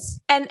makes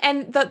sense. And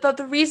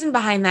the reason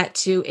behind that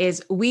too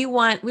is we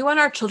want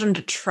our children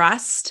to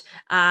trust.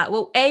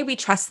 We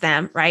trust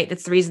them, right?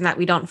 That's the reason that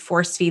we don't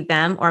force feed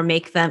them or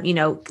make them,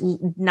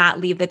 not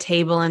leave the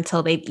table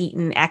until they've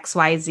eaten X,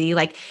 Y, Z.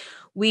 Like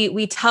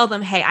we tell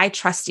them, hey, I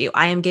trust you.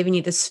 I am giving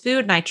you this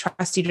food, and I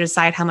trust you to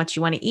decide how much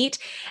you want to eat.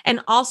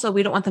 And also,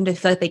 we don't want them to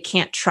feel like they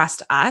can't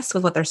trust us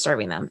with what they're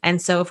serving them.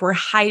 And so if we're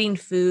hiding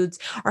foods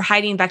or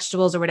hiding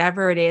vegetables or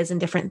whatever it is in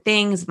different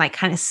things, like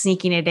kind of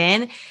sneaking it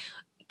in,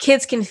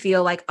 kids can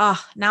feel like,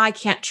 oh, now I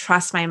can't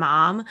trust my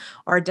mom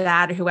or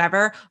dad or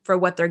whoever for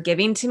what they're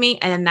giving to me.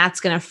 And then that's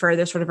going to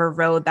further sort of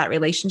erode that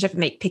relationship and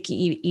make picky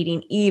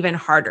eating even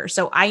harder.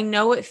 So I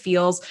know it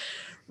feels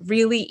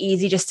really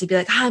easy just to be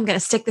like, I'm going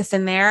to stick this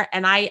in there.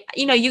 And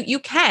you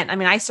can. I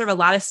mean, I serve a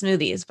lot of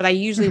smoothies, but I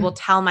usually will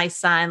tell my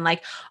son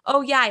like, oh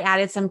yeah, I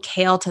added some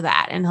kale to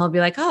that. And he'll be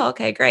like, oh,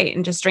 okay, great.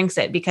 And just drinks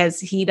it, because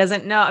he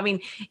doesn't know. I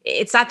mean,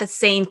 it's not the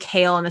same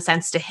kale in a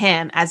sense to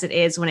him as it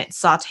is when it's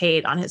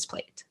sauteed on his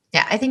plate.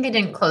 Yeah, I think I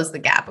didn't close the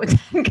gap with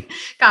that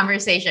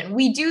conversation.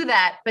 We do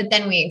that, but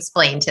then we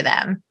explain to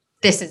them,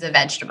 this is a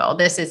vegetable.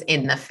 This is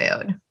in the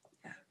food.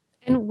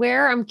 And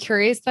I'm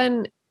curious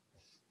then,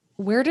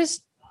 where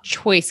does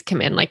choice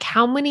come in? Like,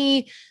 how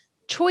many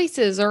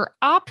choices or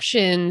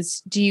options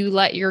do you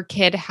let your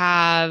kid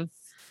have?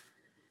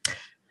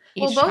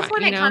 Well, both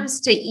when it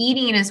comes to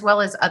eating as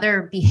well as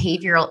other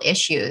behavioral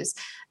issues,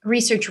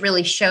 research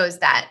really shows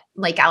that,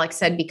 like Alex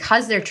said,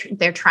 because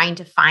they're trying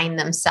to find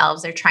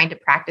themselves, they're trying to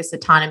practice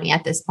autonomy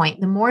at this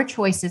point. The more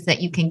choices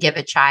that you can give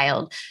a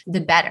child,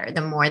 the better,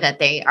 the more that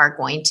they are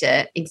going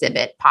to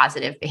exhibit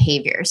positive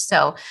behaviors.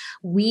 So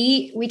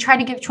we try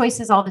to give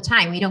choices all the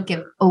time. We don't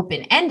give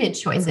open-ended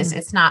choices. Mm-hmm.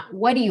 It's not,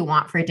 what do you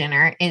want for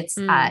dinner? It's,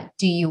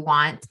 do you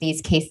want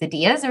these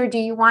quesadillas, or do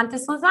you want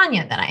this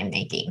lasagna that I'm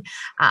making?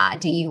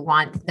 Do you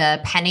want the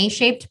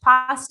penne-shaped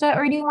pasta,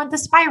 or do you want the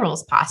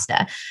spirals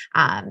pasta?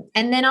 And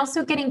then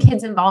also getting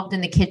kids involved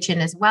in the kitchen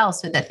as well,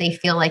 so that they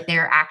feel like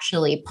they're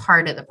actually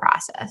part of the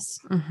process.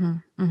 Mm-hmm,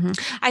 mm-hmm.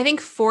 I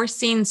think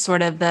forcing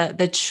sort of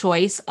the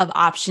choice of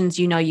options,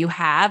 you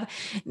have,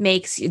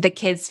 makes the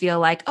kids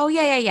feel like, oh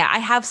yeah, I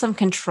have some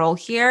control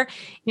here,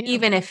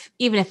 even if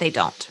they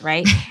don't,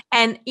 right?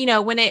 And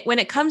when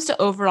it comes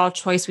to overall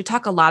choice, we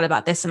talk a lot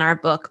about this in our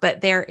book, but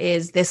there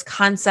is this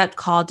concept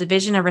called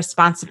division of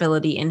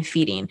responsibility in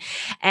feeding.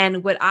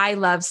 And what I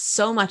love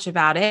so much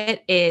about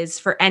it is,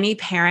 for any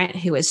parent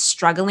who is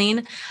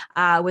struggling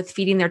with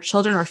feeding their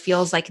children, or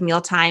feels like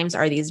meal times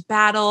are these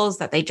battles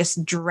that they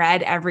just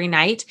dread every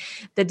night, right?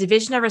 The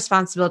division of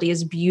responsibility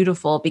is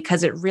beautiful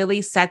because it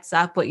really sets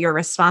up what you're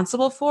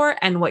responsible for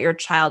and what your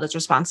child is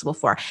responsible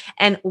for.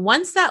 And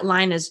once that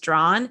line is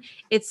drawn,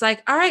 it's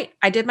like, all right,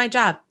 I did my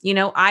job.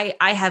 I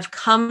have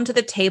come to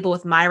the table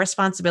with my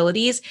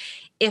responsibilities.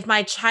 If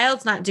my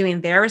child's not doing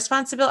their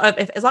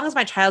responsibility, as long as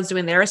my child's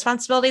doing their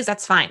responsibilities,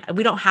 that's fine.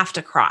 We don't have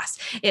to cross.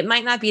 It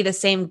might not be the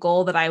same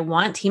goal that I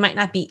want. He might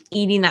not be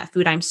eating that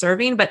food I'm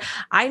serving, but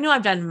I know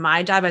I've done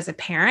my job as a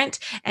parent,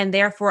 and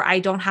therefore I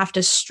don't have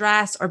to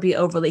stress or be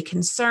overly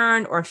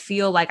concerned or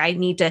feel like I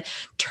need to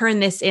turn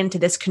this into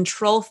this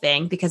control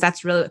thing, because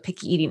that's really what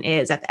picky eating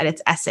is at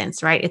its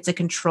essence, right? It's a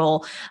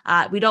control.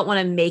 We don't want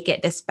to make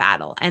it this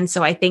battle. And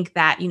so I think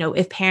that,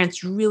 if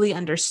parents really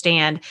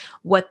understand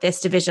what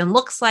this division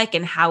looks like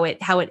and how it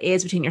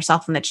is between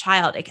yourself and the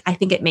child, I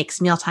think it makes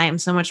mealtime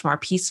so much more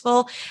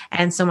peaceful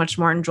and so much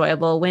more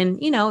enjoyable when,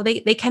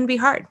 they can be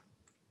hard.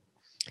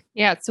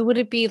 Yeah. So would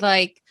it be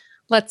like,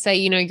 let's say,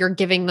 you're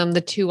giving them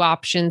the two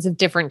options of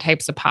different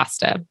types of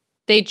pasta.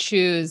 They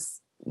choose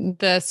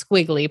the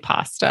squiggly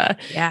pasta.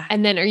 Yeah.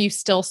 And then are you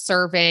still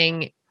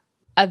serving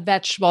a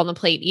vegetable on the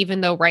plate,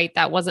 even though, right,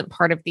 that wasn't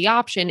part of the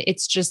option,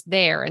 it's just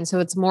there. And so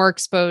it's more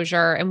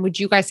exposure. And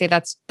would you guys say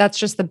that's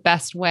just the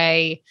best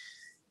way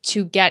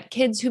to get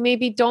kids who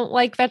maybe don't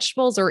like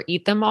vegetables or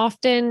eat them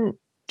often,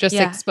 just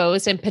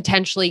exposed, and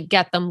potentially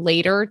get them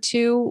later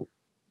to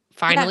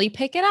finally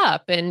pick it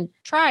up and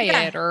try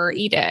it or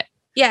eat it?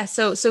 Yeah.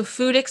 So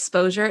food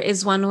exposure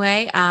is one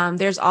way.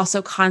 There's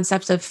also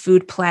concepts of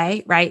food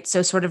play, right?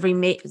 So sort of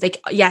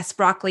yes,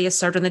 broccoli is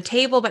served on the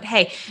table, but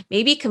hey,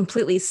 maybe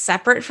completely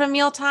separate from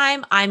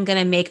mealtime, I'm going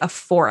to make a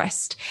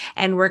forest,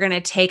 and we're going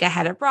to take a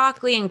head of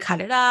broccoli and cut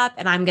it up,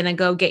 and I'm going to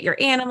go get your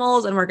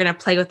animals and we're going to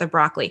play with the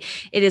broccoli.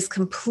 It is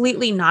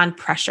completely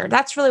non-pressure.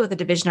 That's really what the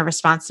division of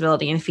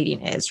responsibility in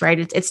feeding is, right?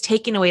 It's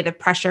taking away the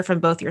pressure from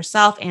both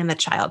yourself and the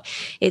child.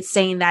 It's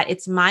saying that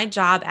it's my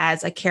job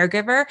as a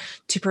caregiver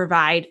to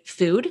provide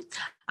food.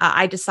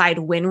 I decide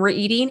when we're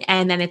eating,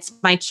 and then it's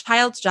my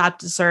child's job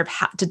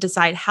to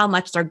decide how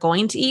much they're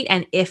going to eat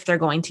and if they're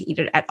going to eat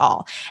it at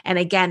all. And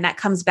again, that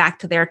comes back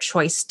to their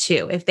choice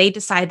too. If they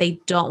decide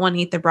they don't want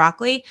to eat the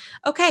broccoli,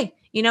 okay,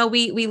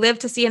 we live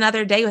to see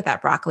another day with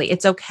that broccoli.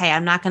 It's okay.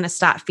 I'm not going to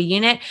stop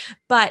feeding it,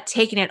 but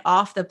taking it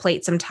off the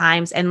plate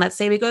sometimes. And let's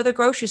say we go to the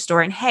grocery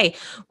store and, hey,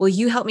 will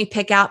you help me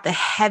pick out the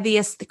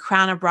heaviest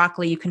crown of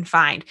broccoli you can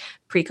find?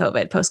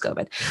 Pre-COVID,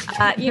 post-COVID,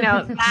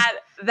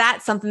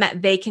 that's something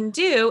that they can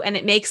do. And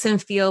it makes them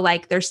feel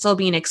like they're still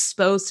being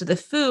exposed to the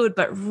food,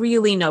 but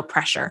really no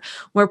pressure.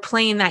 We're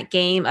playing that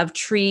game of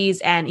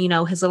trees and,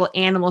 his little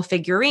animal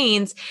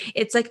figurines.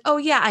 It's like, oh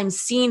yeah, I'm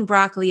seeing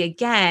broccoli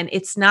again.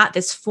 It's not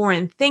this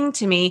foreign thing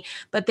to me,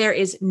 but there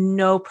is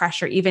no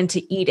pressure even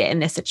to eat it in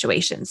this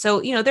situation.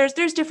 So,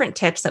 there's different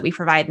tips that we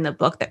provide in the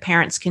book that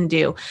parents can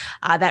do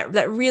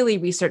that really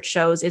research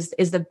shows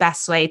is the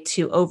best way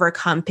to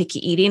overcome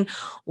picky eating.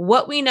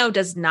 What we know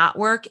does not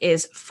work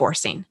is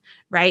forcing,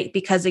 right?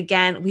 Because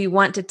again, we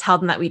want to tell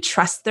them that we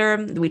trust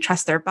them, we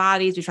trust their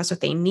bodies, we trust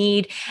what they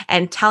need,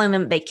 and telling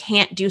them they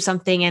can't do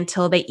something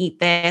until they eat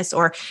this,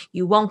 or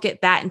you won't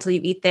get that until you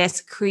eat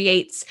this,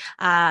 creates,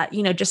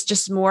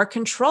 just more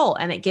control.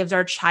 And it gives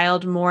our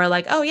child more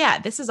like, oh yeah,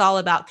 this is all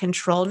about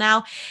control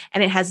now.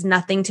 And it has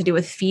nothing to do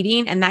with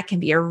feeding. And that can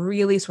be a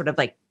really sort of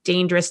like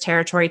dangerous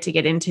territory to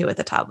get into with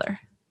a toddler.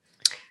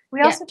 We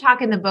also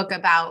talk in the book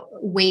about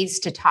ways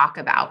to talk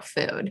about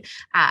food,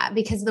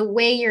 because the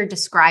way you're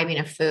describing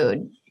a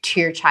food to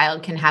your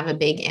child can have a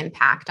big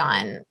impact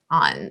on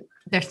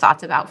their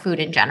thoughts about food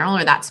in general,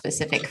 or that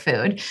specific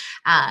food.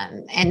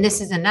 And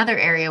this is another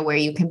area where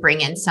you can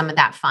bring in some of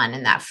that fun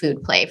and that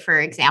food play. For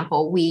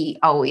example, we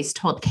always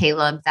told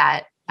Caleb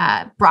that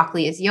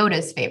broccoli is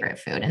Yoda's favorite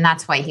food, and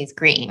that's why he's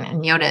green.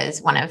 And Yoda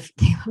is one of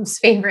Caleb's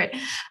favorite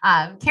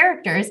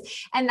characters.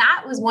 And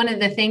that was one of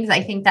the things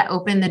I think that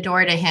opened the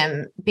door to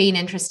him being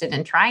interested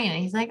in trying it.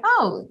 He's like,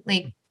 oh,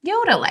 like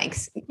Yoda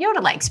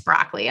likes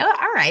broccoli. Oh,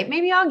 all right,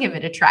 maybe I'll give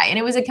it a try. And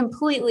it was a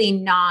completely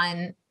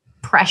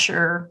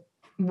non-pressure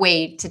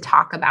way to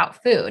talk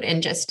about food,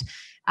 and just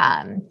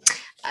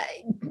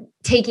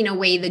taking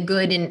away the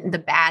good and the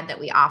bad that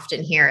we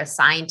often hear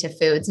assigned to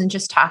foods, and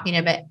just talking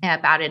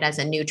about it as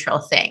a neutral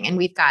thing. And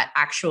we've got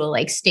actual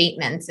like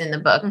statements in the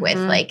book with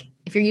like,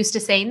 if you're used to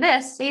saying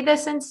this, say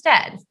this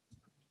instead.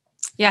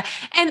 Yeah.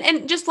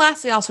 And just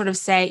lastly, I'll sort of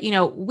say,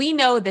 we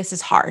know this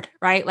is hard,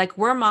 right? Like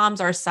we're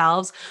moms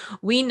ourselves.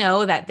 We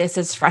know that this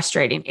is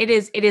frustrating. It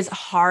is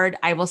hard,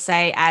 I will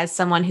say, as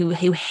someone who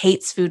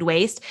hates food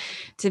waste,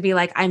 to be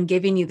like, I'm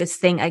giving you this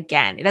thing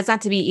again. It doesn't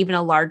have to be even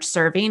a large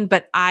serving,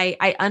 but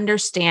I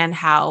understand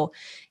how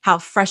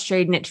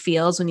frustrating it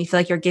feels when you feel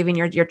like you're giving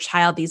your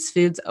child these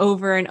foods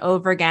over and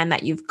over again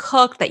that you've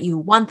cooked, that you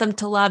want them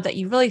to love, that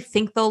you really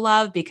think they'll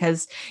love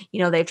because,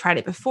 they've tried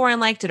it before and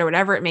liked it or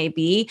whatever it may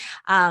be.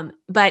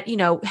 But,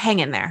 hang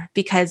in there,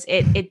 because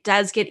it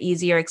does get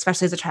easier,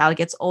 especially as a child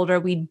gets older.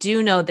 We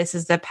do know this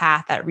is the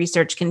path that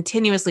research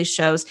continuously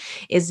shows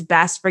is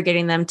best for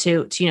getting them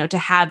to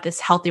have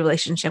this healthy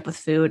relationship with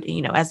food,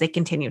 as they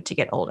continue to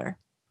get older.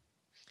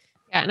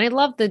 Yeah. And I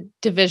love the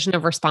division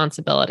of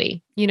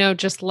responsibility,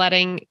 just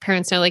letting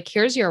parents know, like,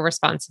 here's your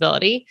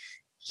responsibility.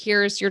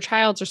 Here's your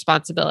child's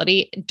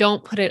responsibility.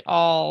 Don't put it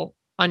all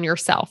on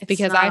yourself,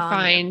 because I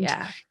find,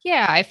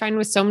 I find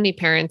with so many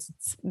parents,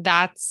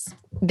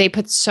 they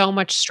put so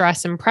much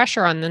stress and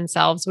pressure on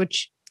themselves,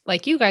 which,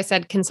 like you guys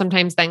said, can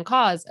sometimes then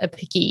cause a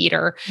picky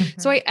eater.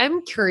 So I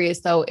am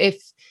curious though,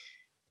 if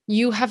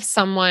you have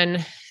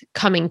someone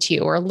coming to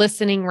you or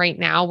listening right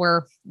now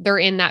where they're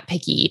in that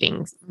picky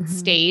eating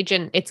stage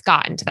and it's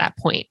gotten to that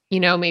point,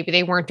 maybe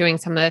they weren't doing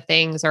some of the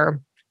things,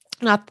 or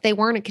not that they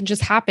weren't, it can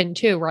just happen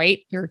too,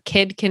 right? Your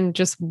kid can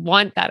just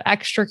want that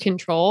extra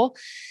control.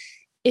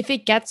 If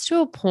it gets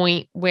to a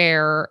point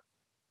where,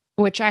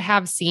 which I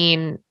have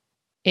seen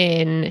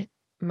in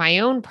my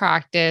own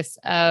practice,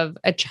 of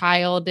a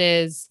child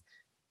is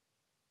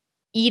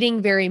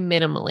eating very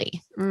minimally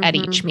at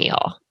each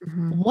meal,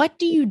 what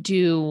do you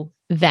do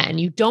then?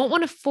 You don't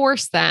want to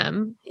force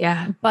them,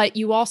 but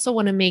you also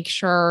want to make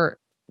sure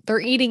they're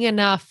eating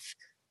enough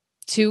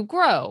to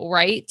grow,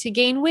 right? To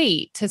gain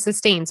weight, to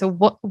sustain. So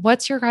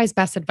what's your guys'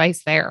 best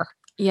advice there?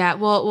 Yeah.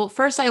 Well,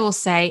 first I will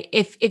say,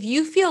 if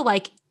you feel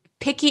like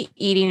picky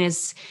eating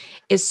is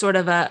sort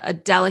of a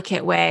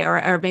delicate way,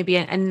 or maybe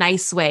a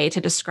nice way to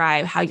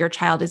describe how your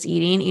child is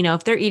eating,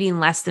 if they're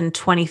eating less than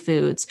 20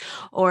 foods,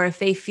 or if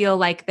they feel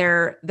like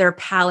their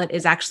palate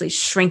is actually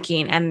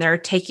shrinking and they're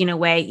taking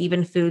away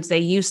even foods they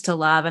used to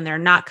love and they're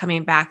not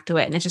coming back to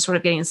it, and it's just sort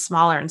of getting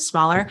smaller and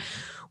smaller,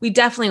 we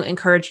definitely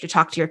encourage you to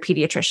talk to your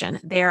pediatrician.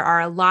 There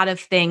are a lot of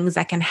things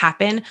that can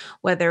happen,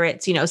 whether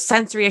it's,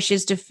 sensory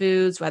issues to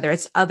foods, whether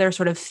it's other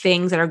sort of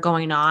things that are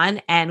going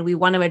on. And we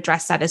want to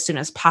address that as soon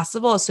as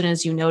possible, as soon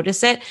as you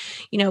notice it.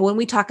 When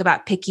we talk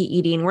about picky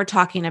eating, we're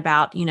talking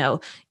about,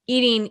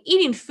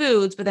 eating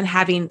foods, but then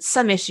having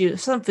some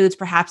issues, some foods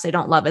perhaps they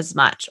don't love as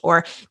much,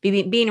 or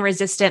being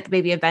resistant,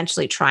 maybe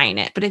eventually trying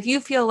it. But if you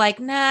feel like,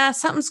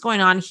 something's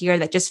going on here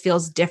that just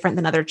feels different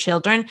than other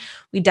children,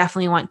 we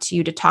definitely want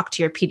you to talk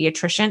to your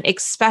pediatrician,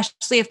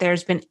 especially if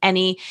there's been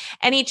any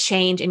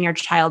change in your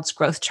child's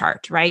growth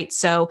chart, right?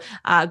 So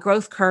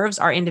growth curves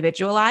are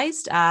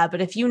individualized,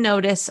 but if you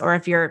notice, or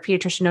if your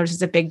pediatrician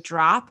notices a big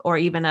drop or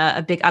even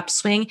a big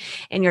upswing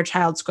in your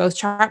child's growth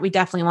chart, we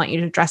definitely want you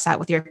to address that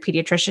with your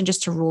pediatrician,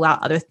 just to rule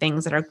out other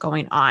things that are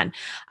going on.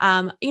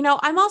 I'm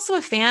also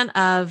a fan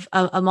of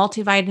a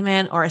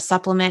multivitamin or a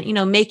supplement,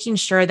 making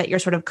sure that you're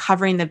sort of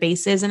covering the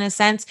bases in a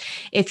sense.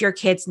 If your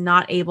kid's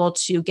not able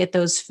to get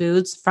those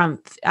foods from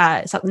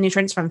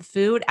nutrients from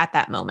food at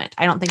that moment,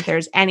 I don't think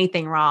there's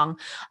anything wrong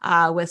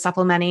with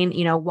supplementing,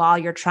 while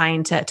you're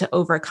trying to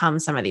overcome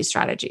some of these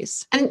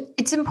strategies. And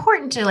it's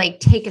important to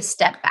take a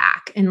step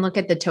back and look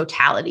at the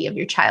totality of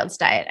your child's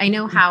diet. I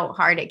know how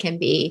hard it can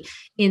be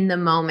in the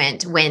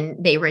moment when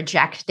they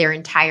reject their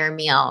entire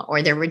meal,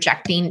 or they're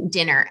rejecting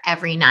dinner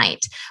every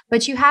night.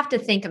 But you have to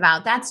think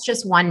about, that's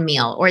just one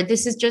meal, or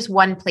this is just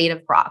one plate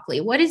of broccoli.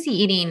 What is he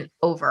eating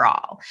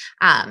overall?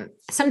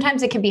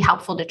 Sometimes it can be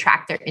helpful to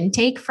track their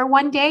intake for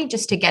one day,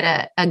 just to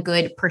get a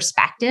good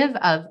perspective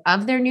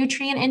of their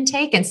nutrient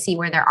intake and see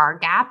where there are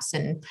gaps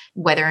and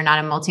whether or not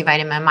a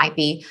multivitamin might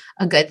be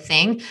a good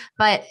thing.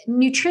 But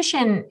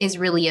nutrition is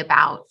really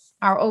about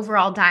our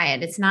overall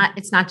diet. It's not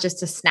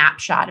just a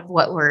snapshot of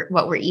what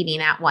we're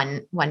eating at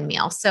one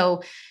meal.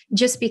 So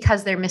just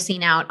because they're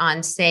missing out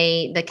on,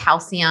 say, the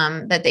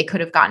calcium that they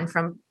could have gotten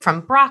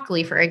from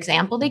broccoli, for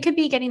example, they could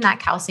be getting that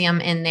calcium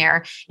in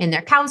their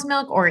cow's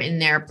milk or in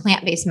their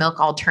plant-based milk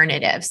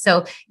alternative.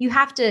 So you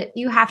have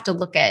to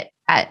look at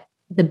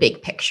the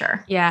big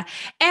picture. Yeah.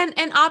 And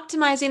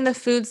optimizing the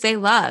foods they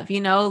love,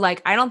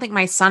 I don't think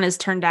my son has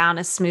turned down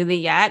a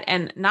smoothie yet,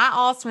 and not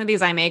all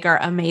smoothies I make are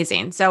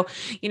amazing. So,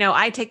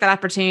 I take that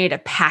opportunity to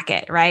pack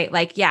it, right?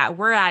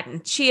 We're adding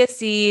chia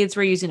seeds,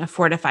 we're using a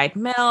fortified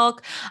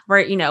milk,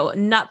 we're,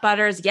 nut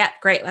butters. Yep.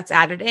 Great. Let's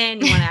add it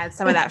in. You want to add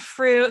some of that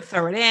fruit,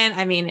 throw it in.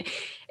 I mean,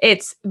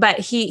 but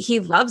he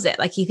loves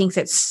it. He thinks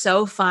it's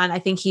so fun. I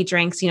think he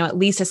drinks, at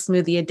least a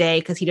smoothie a day,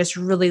 because he just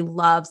really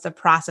loves the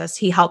process.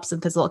 He helps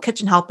with his little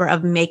kitchen helper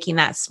of making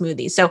that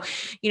smoothie. So,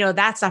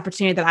 that's the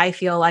opportunity that I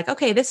feel like,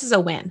 okay, this is a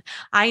win.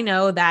 I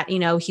know that,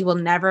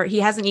 he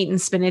hasn't eaten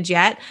spinach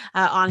yet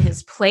on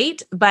his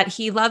plate, but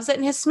he loves it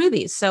in his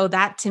smoothies. So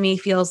that to me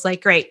feels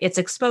like great. It's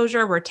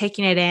exposure. We're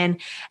taking it in,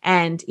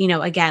 and,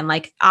 again,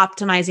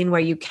 optimizing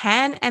where you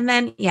can, and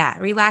then,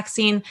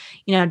 relaxing,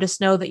 just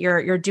know that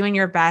you're doing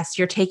your best.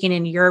 You're taking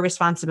in your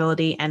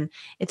responsibility, and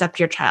it's up to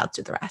your child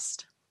to do the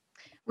rest.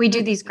 We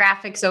do these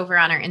graphics over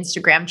on our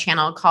Instagram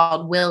channel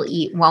called Will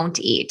Eat, Won't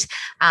Eat,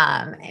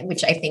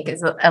 which I think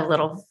is a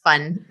little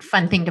fun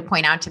thing to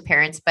point out to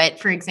parents. But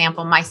for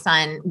example, my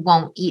son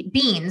won't eat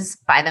beans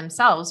by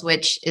themselves,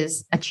 which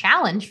is a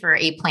challenge for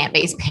a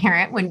plant-based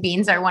parent when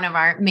beans are one of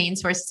our main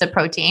sources of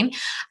protein.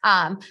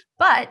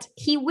 But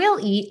he will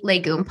eat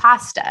legume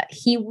pasta.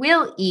 He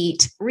will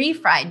eat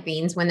refried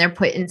beans when they're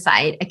put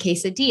inside a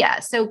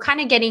quesadilla. So kind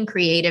of getting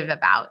creative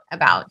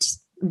about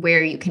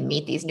where you can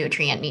meet these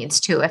nutrient needs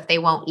too, if they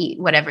won't eat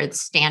whatever the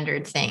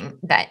standard thing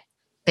that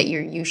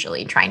you're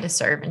usually trying to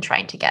serve and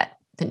trying to get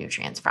the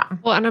nutrients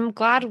from. Well, and I'm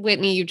glad,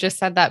 Whitney, you just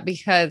said that,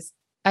 because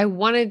I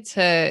wanted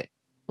to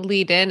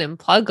lead in and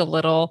plug a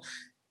little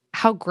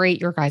how great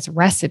your guys'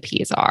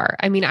 recipes are.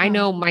 I mean, I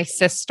know my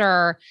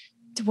sister,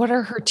 what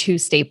are her two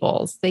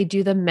staples? They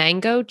do the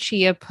mango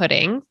chia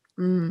pudding.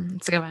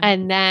 It's a good one.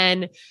 And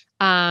then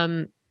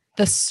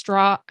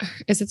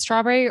is it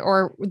strawberry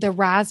or the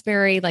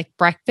raspberry like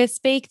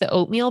breakfast bake, the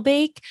oatmeal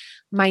bake?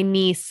 My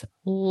niece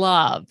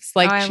loves.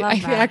 Like, I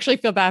love that. actually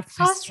feel bad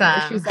for my sister.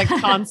 Awesome. She's like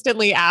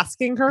constantly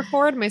asking her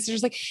for it. My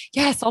sister's like,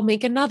 yes, I'll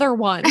make another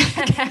one.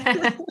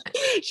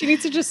 She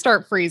needs to just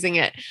start freezing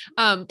it.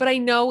 But I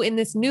know in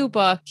this new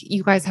book,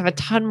 you guys have a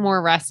ton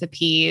more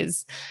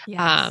recipes.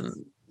 Yes.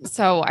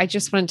 So I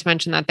just wanted to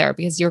mention that there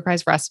because your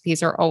guys'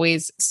 recipes are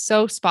always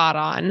so spot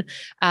on.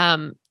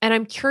 And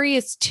I'm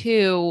curious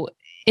too,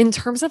 in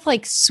terms of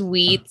like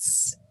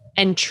sweets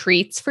and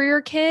treats for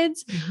your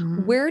kids,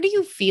 where do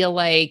you feel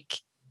like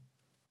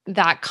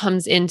that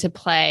comes into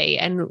play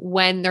and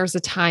when there's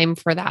a time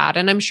for that?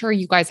 And I'm sure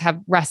you guys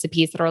have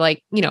recipes that are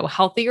like,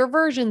 healthier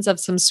versions of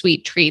some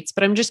sweet treats,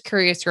 but I'm just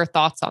curious your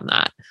thoughts on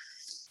that.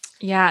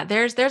 Yeah,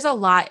 there's a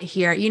lot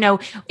here.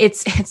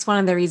 It's one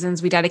of the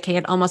reasons we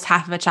dedicated almost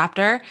half of a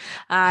chapter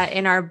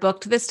in our book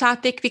to this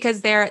topic,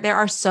 because there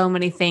are so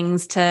many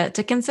things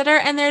to consider.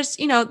 And there's,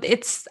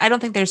 I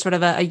don't think there's sort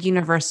of a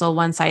universal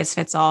one size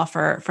fits all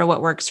for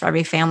what works for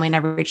every family and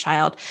every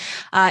child.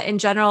 In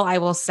general, I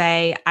will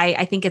say,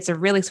 I think it's a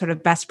really sort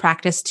of best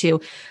practice to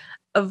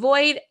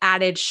avoid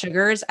added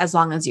sugars as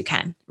long as you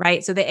can,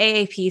 right? So the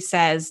AAP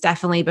says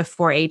definitely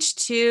before age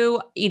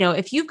 2,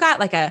 if you've got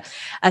like a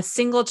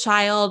single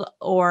child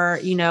or,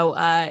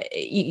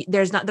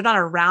 they're not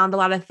around a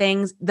lot of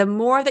things, the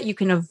more that you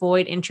can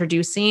avoid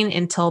introducing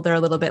until they're a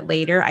little bit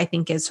later, I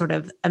think is sort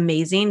of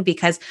amazing,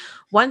 because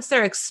once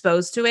they're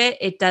exposed to it,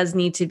 it does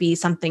need to be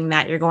something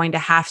that you're going to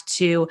have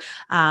to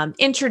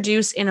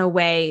introduce in a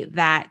way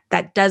that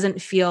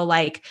doesn't feel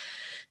like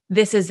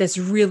this is this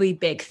really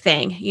big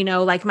thing.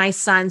 Like my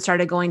son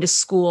started going to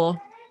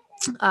school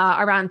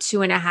around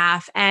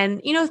 2.5.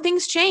 And,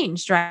 things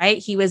changed, right?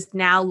 He was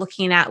now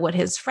looking at what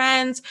his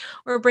friends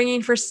were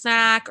bringing for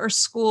snack or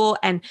school.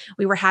 And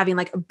we were having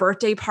like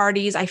birthday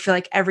parties, I feel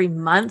like every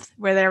month,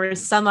 where there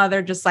was some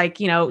other just like,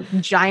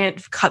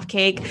 giant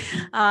cupcake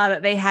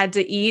that they had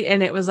to eat.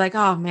 And it was like,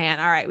 oh man,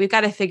 all right, we've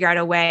got to figure out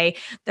a way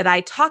that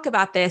I talk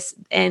about this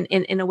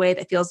in a way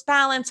that feels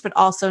balanced, but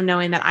also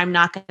knowing that I'm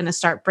not going to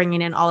start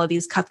bringing in all of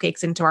these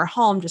cupcakes into our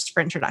home just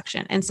for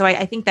introduction. And so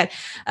I think that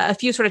a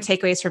few sort of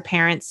takeaways for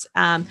parents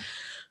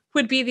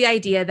would be the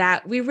idea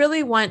that we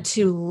really want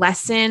to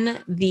lessen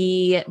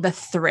the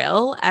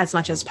thrill as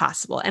much as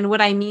possible. And what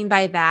I mean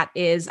by that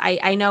is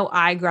I know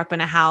I grew up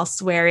in a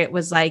house where it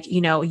was like,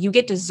 you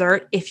get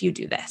dessert if you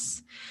do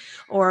this,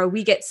 or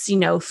we get,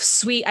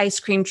 sweet ice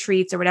cream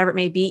treats or whatever it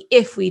may be,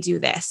 if we do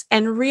this,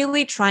 and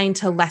really trying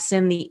to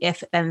lessen the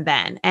if and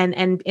then.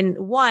 And in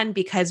one,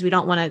 because we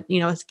don't want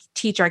to,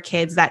 teach our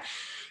kids that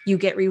you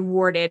get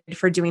rewarded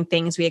for doing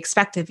things we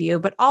expect of you,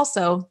 but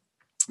also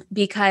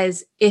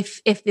because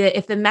if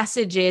the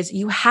message is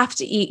you have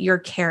to eat your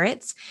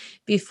carrots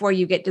before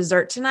you get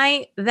dessert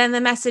tonight, then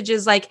the message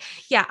is like,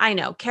 yeah, I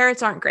know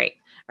carrots aren't great,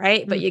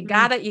 right? But you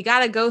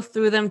gotta go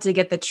through them to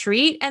get the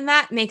treat. And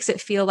that makes it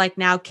feel like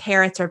now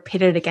carrots are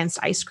pitted against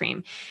ice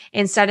cream.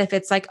 Instead, if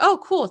it's like, oh,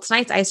 cool,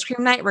 tonight's ice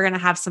cream night, we're going to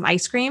have some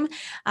ice cream,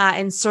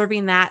 and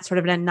serving that sort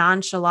of in a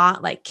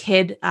nonchalant, like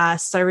kid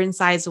serving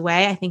size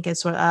way, I think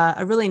is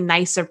a really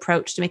nice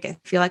approach to make it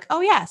feel like, oh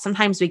yeah,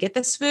 sometimes we get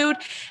this food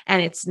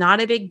and it's not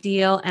a big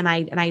deal. And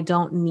I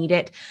don't need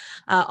it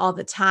all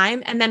the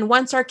time. And then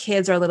once our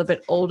kids are a little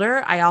bit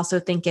older, I also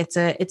think it's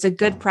a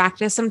good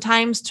practice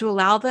sometimes to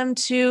allow them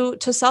to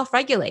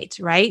self-regulate,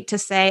 right? To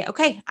say,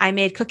 okay, I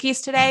made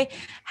cookies today,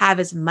 have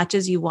as much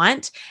as you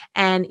want.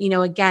 And,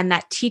 again,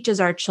 that teaches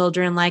our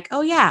children like,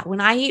 oh yeah,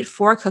 when I eat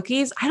 4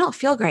 cookies, I don't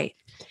feel great.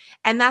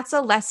 And that's a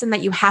lesson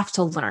that you have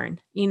to learn,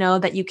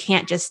 that you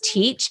can't just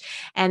teach.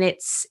 And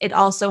it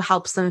also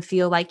helps them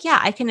feel like, yeah,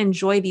 I can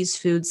enjoy these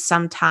foods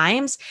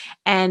sometimes.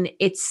 And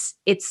it's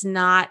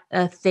not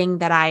a thing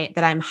that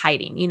I'm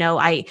hiding.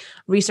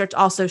 Research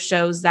also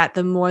shows that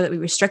the more that we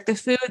restrict the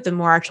food, the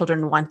more our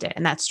children want it.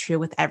 And that's true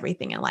with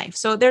everything in life.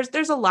 So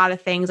there's a lot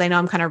of things. I know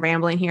I'm kind of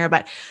rambling here,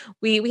 but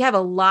we have a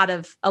lot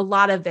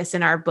of this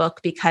in our book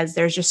because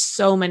there's just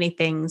so many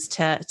things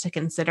to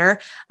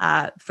consider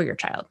for your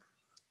child.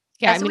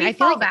 Yeah, As I mean, we I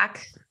feel fall like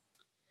back.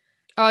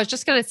 I was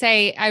just going to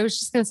say,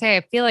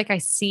 I feel like I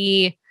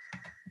see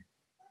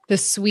the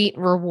sweet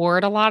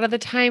reward a lot of the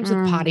times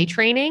with potty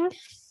training.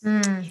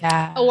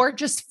 Yeah. Or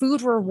just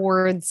food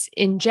rewards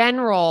in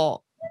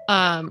general,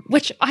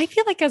 which I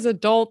feel like as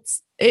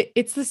adults,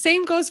 it's the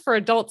same goes for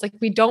adults. Like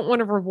we don't want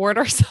to reward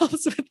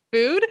ourselves with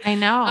food. I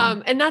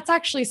know. And that's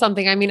actually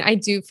something, I mean, I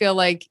do feel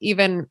like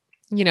even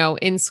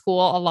in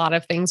school, a lot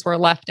of things were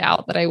left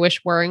out that I wish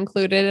were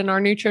included in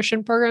our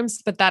nutrition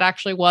programs, but that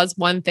actually was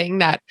one thing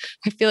that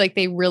I feel like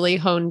they really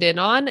honed in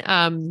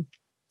on,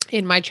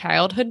 in my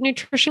childhood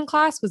nutrition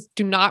class was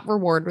do not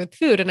reward with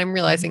food. And I'm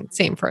realizing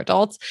same for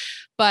adults,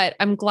 but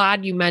I'm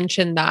glad you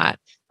mentioned that,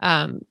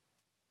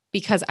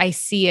 because I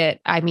see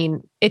it. I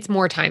mean, it's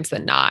more times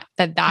than not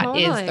that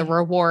is the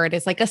reward,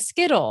 is like a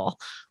Skittle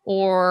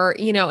or,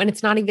 and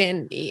it's not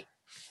even,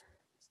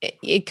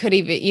 it could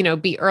even,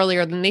 be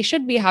earlier than they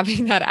should be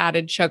having that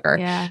added sugar.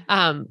 Yeah.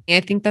 I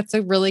think that's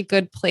a really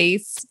good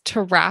place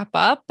to wrap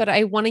up, but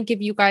I want to give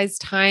you guys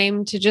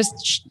time to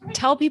just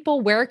tell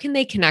people, where can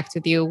they connect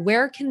with you?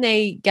 Where can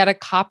they get a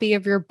copy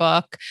of your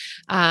book,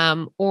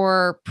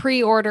 or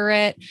pre-order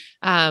it?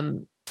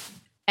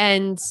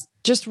 And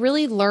just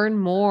really learn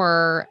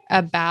more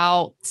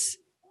about,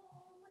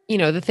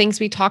 the things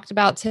we talked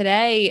about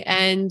today,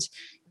 and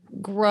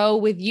grow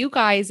with you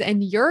guys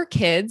and your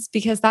kids,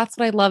 because that's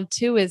what I love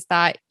too, is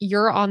that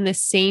you're on the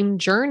same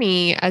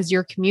journey as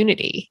your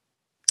community.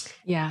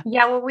 Yeah.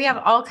 Well, we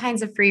have all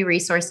kinds of free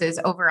resources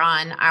over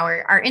on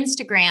our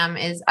Instagram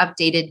is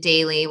updated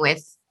daily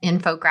with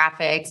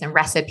infographics and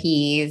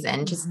recipes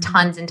and just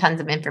tons and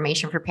tons of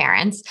information for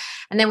parents.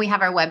 And then we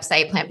have our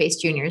website,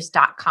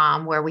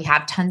 plantbasedjuniors.com, where we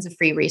have tons of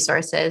free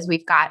resources.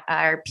 We've got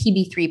our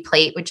PB3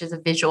 plate, which is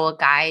a visual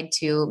guide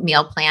to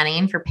meal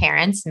planning for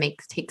parents,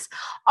 takes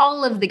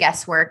all of the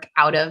guesswork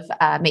out of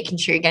making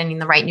sure you're getting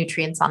the right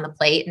nutrients on the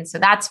plate. And so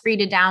that's free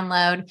to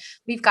download.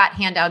 We've got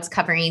handouts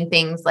covering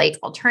things like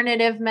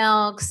alternative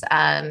milks,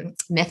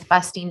 myth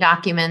busting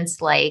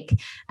documents like,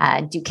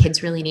 do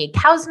kids really need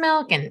cow's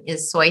milk, and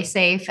is soy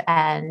safe?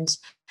 And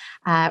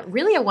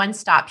really a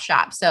one-stop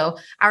shop. So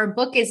our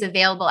book is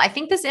available. I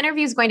think this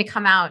interview is going to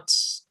come out.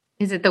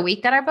 Is it the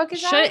week that our book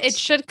is out? It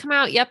should come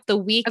out. Yep. The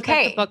week that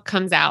the book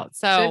comes out.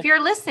 So if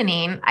you're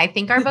listening, I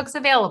think our book's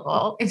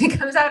available. If it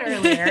comes out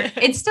earlier,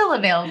 it's still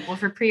available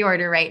for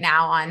pre-order right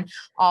now on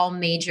all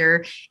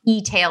major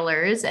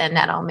e-tailers and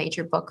at all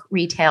major book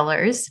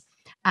retailers.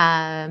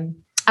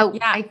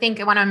 I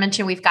think I want to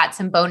mention we've got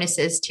some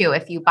bonuses too.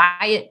 If you buy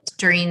it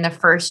during the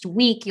first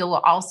week, you'll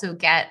also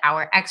get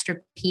our extra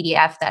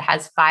PDF that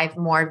has 5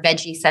 more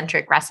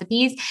veggie-centric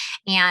recipes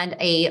and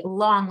a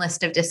long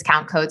list of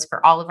discount codes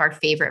for all of our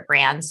favorite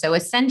brands. So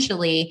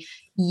essentially,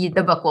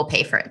 the book will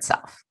pay for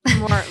itself.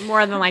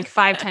 more than like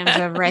 5 times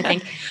over, I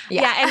think.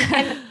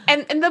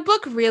 And the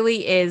book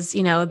really is,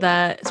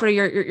 the sort of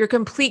your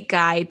complete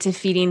guide to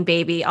feeding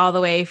baby all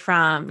the way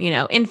from,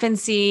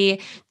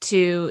 infancy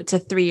to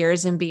 3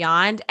 years and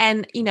beyond.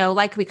 And,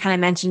 like we kind of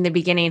mentioned in the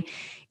beginning,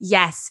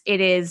 yes,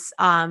 it is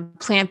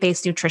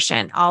plant-based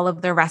nutrition. All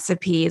of the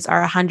recipes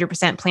are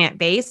 100%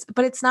 plant-based,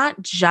 but it's not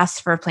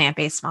just for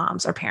plant-based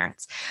moms or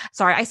parents.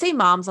 Sorry, I say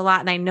moms a lot,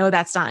 and I know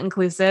that's not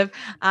inclusive.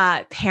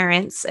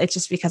 Parents, it's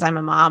just because I'm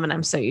a mom and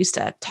I'm so used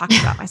to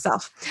talking about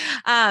myself.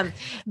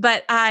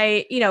 But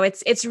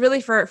it's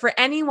really for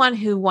anyone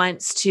who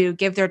wants to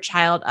give their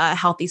child a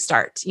healthy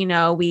start.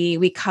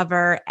 We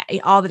cover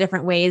all the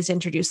different ways to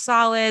introduce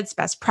solids,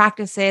 best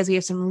practices. We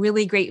have some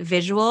really great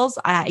visuals.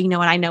 And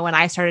I know when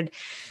I started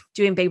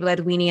doing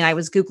baby-led weaning, I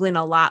was Googling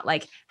a lot,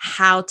 like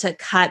how to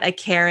cut a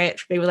carrot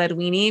for baby-led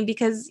weaning,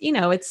 because,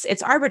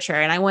 it's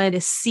arbitrary and I wanted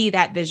to see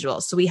that visual.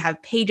 So we have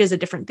pages of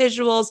different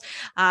visuals,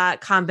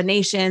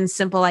 combinations,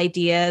 simple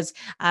ideas,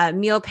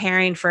 meal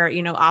pairing for,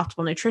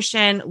 optimal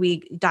nutrition. We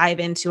dive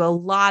into a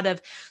lot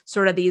of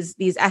sort of these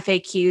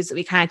FAQs that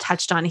we kind of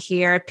touched on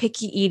here: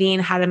 picky eating,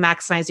 how to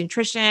maximize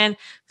nutrition,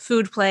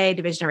 food play,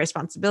 division of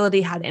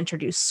responsibility, how to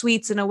introduce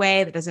sweets in a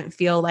way that doesn't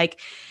feel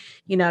like,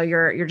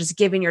 you're just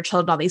giving your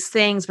children all these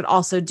things, but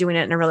also doing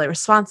it in a really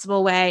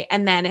responsible way.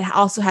 And then it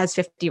also has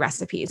 50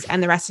 recipes,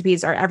 and the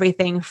recipes are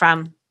everything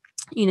from,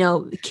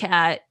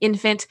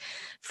 infant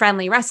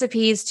friendly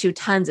recipes to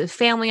tons of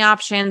family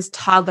options,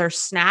 toddler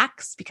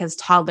snacks, because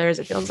toddlers,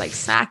 it feels like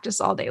snack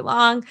just all day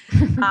long.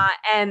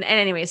 And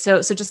anyway,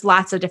 so just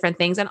lots of different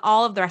things. And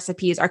all of the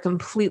recipes are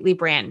completely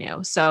brand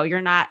new. So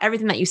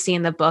everything that you see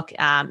in the book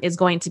is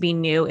going to be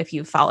new if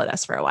you've followed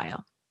us for a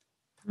while.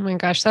 Oh my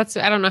gosh, I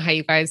don't know how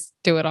you guys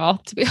do it all,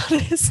 to be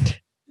honest.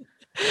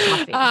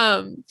 Coffee.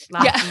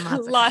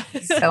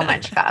 Lots. So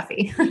much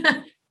coffee.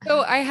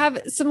 So I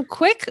have some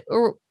quick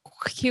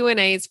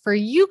Q&As for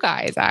you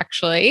guys,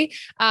 actually.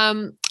 A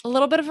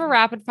little bit of a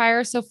rapid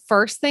fire. So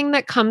first thing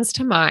that comes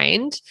to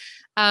mind,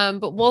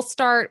 but we'll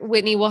start,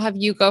 Whitney, we'll have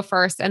you go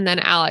first and then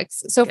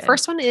Alex. So Good.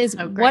 First one is,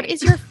 what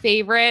is your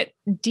favorite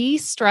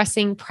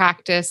de-stressing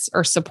practice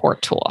or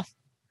support tool?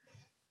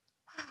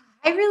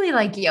 I really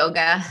like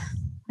yoga.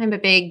 I'm a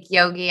big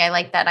yogi. I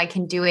like that I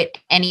can do it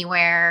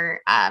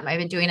anywhere. I've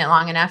been doing it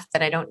long enough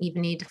that I don't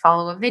even need to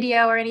follow a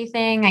video or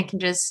anything. I can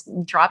just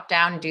drop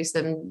down and do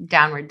some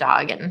downward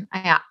dog, and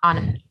I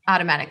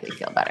automatically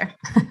feel better.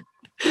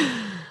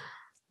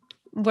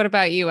 What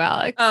about you,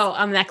 Alex? Oh,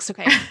 I'm next.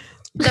 Okay.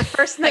 The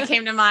first thing that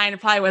came to mind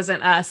probably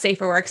wasn't safe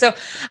for work. So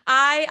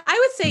I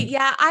would say,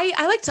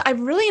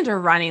 I'm really into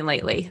running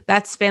lately.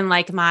 That's been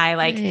like my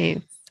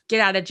Nice. Get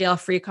out of jail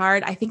free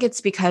card. I think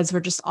it's because we're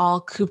just all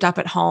cooped up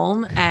at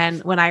home.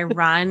 And when I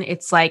run,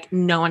 it's like,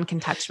 no one can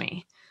touch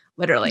me,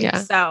 literally. Yeah.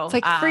 So it's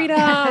like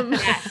freedom.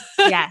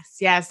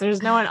 Yes.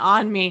 There's no one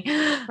on me.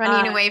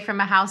 Running away from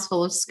a house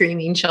full of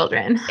screaming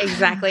children.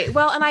 Exactly.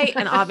 Well,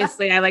 and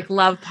obviously I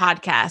love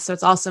podcasts. So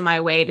it's also my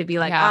way to be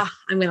like, I'm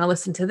going to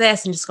listen to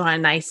this and just go on a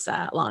nice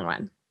long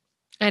run.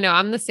 I know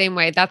I'm the same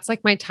way. That's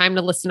like my time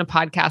to listen to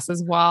podcasts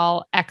as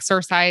well,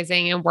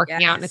 exercising and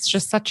working out. And it's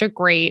just such a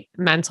great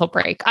mental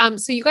break.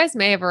 So you guys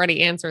may have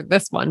already answered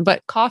this one,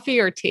 but coffee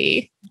or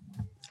tea?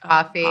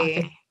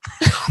 Coffee.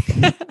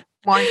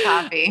 More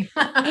coffee.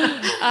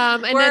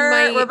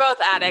 And we're both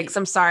addicts.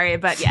 I'm sorry,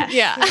 but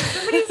yeah.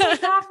 Somebody say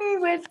coffee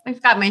with.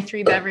 I've got my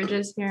 3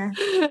 beverages here.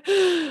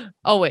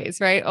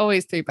 Always, right?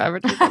 Always 3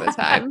 beverages at a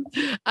time.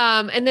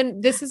 And then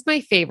this is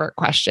my favorite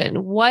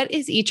question. What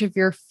is each of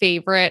your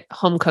favorite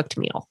home cooked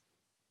meal?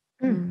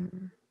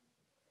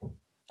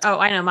 Oh,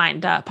 I know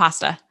mine.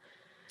 Pasta.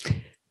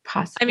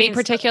 I mean,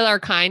 particular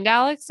kind,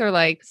 Alex, or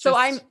like, so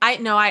I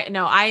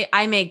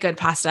make good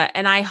pasta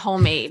and I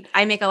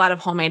make a lot of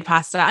homemade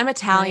pasta. I'm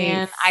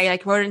Italian. Nice. I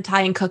wrote an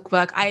Italian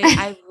cookbook.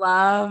 I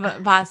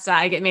love pasta.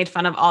 I get made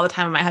fun of all the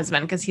time with my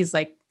husband because he's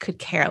like, could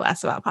care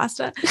less about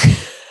pasta.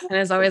 And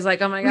it's always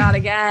like, oh my God,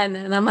 again.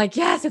 And I'm like,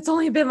 yes, it's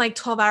only been like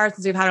 12 hours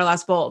since we've had our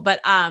last bowl.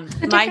 But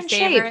my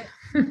favorite,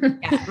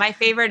 my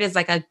favorite is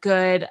like a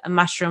good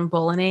mushroom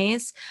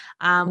bolognese,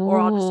 or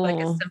I'll just like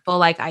a simple,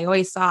 like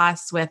aioli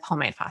sauce with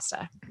homemade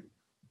pasta.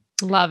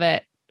 Love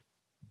it.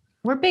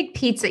 We're big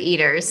pizza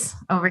eaters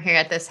over here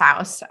at this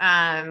house.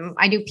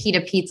 I do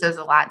pita pizzas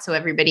a lot, so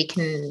everybody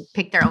can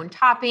pick their own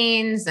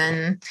toppings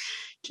and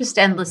just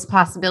endless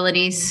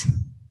possibilities.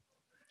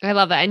 I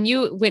love that. And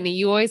you, Whitney,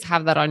 you always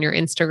have that on your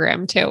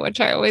Instagram too,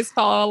 which I always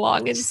follow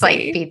along and just like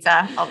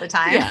pizza all the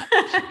time. Yeah.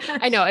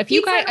 I know. If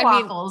you guys,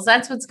 waffles,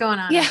 that's what's going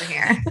on over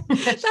here.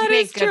 That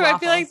is true. Waffles. I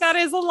feel like that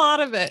is a lot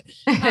of it.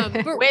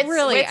 But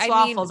really,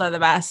 waffles are the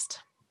best.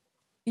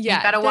 Yeah.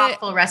 You've got a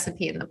waffle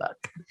recipe in the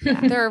book.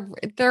 Yeah,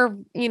 they're,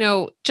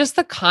 just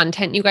the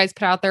content you guys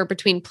put out there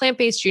between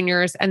Plant-Based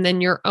Juniors and then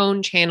your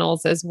own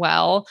channels as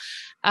well.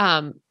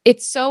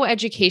 It's so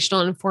educational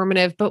and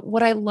informative, but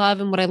what I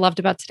love and what I loved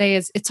about today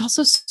is it's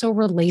also so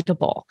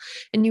relatable,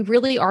 and you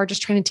really are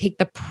just trying to take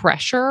the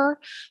pressure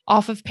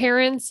off of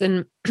parents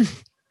and,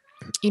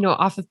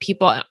 off of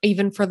people,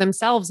 even for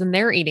themselves and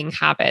their eating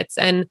habits.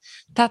 And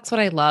that's what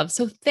I love.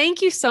 So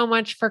thank you so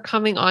much for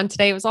coming on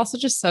today. It was also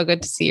just so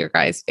good to see your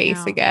guys'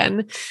 face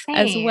again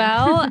as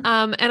well.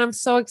 And I'm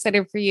so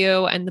excited for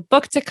you and the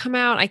book to come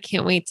out. I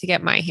can't wait to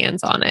get my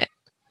hands on it.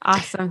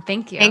 Awesome.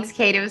 Thank you. Thanks,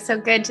 Kate. It was so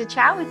good to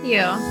chat with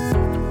you.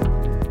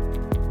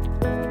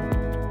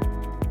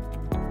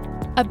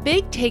 A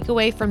big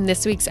takeaway from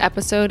this week's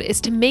episode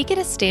is to make it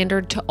a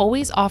standard to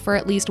always offer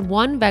at least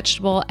one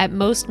vegetable at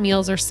most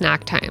meals or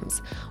snack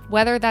times,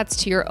 whether that's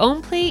to your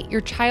own plate,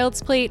 your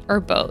child's plate, or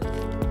both.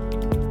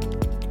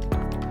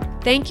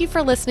 Thank you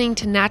for listening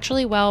to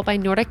Naturally Well by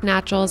Nordic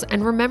Naturals,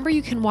 and remember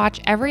you can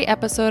watch every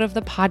episode of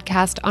the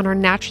podcast on our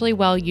Naturally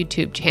Well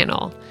YouTube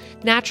channel.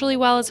 Naturally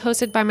Well is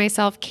hosted by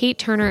myself, Kate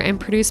Turner, and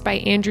produced by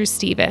Andrew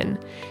Steven.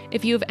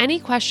 If you have any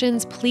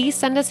questions, please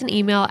send us an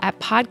email at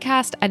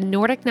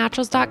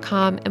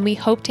podcast@nordicnaturals.com, and we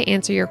hope to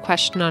answer your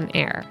question on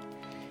air.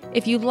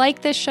 If you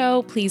like this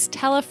show, please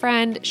tell a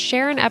friend,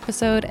 share an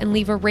episode, and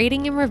leave a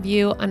rating and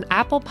review on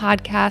Apple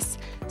Podcasts,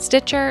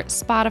 Stitcher,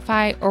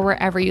 Spotify, or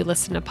wherever you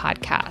listen to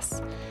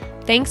podcasts.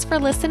 Thanks for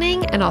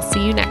listening, and I'll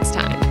see you next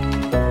time.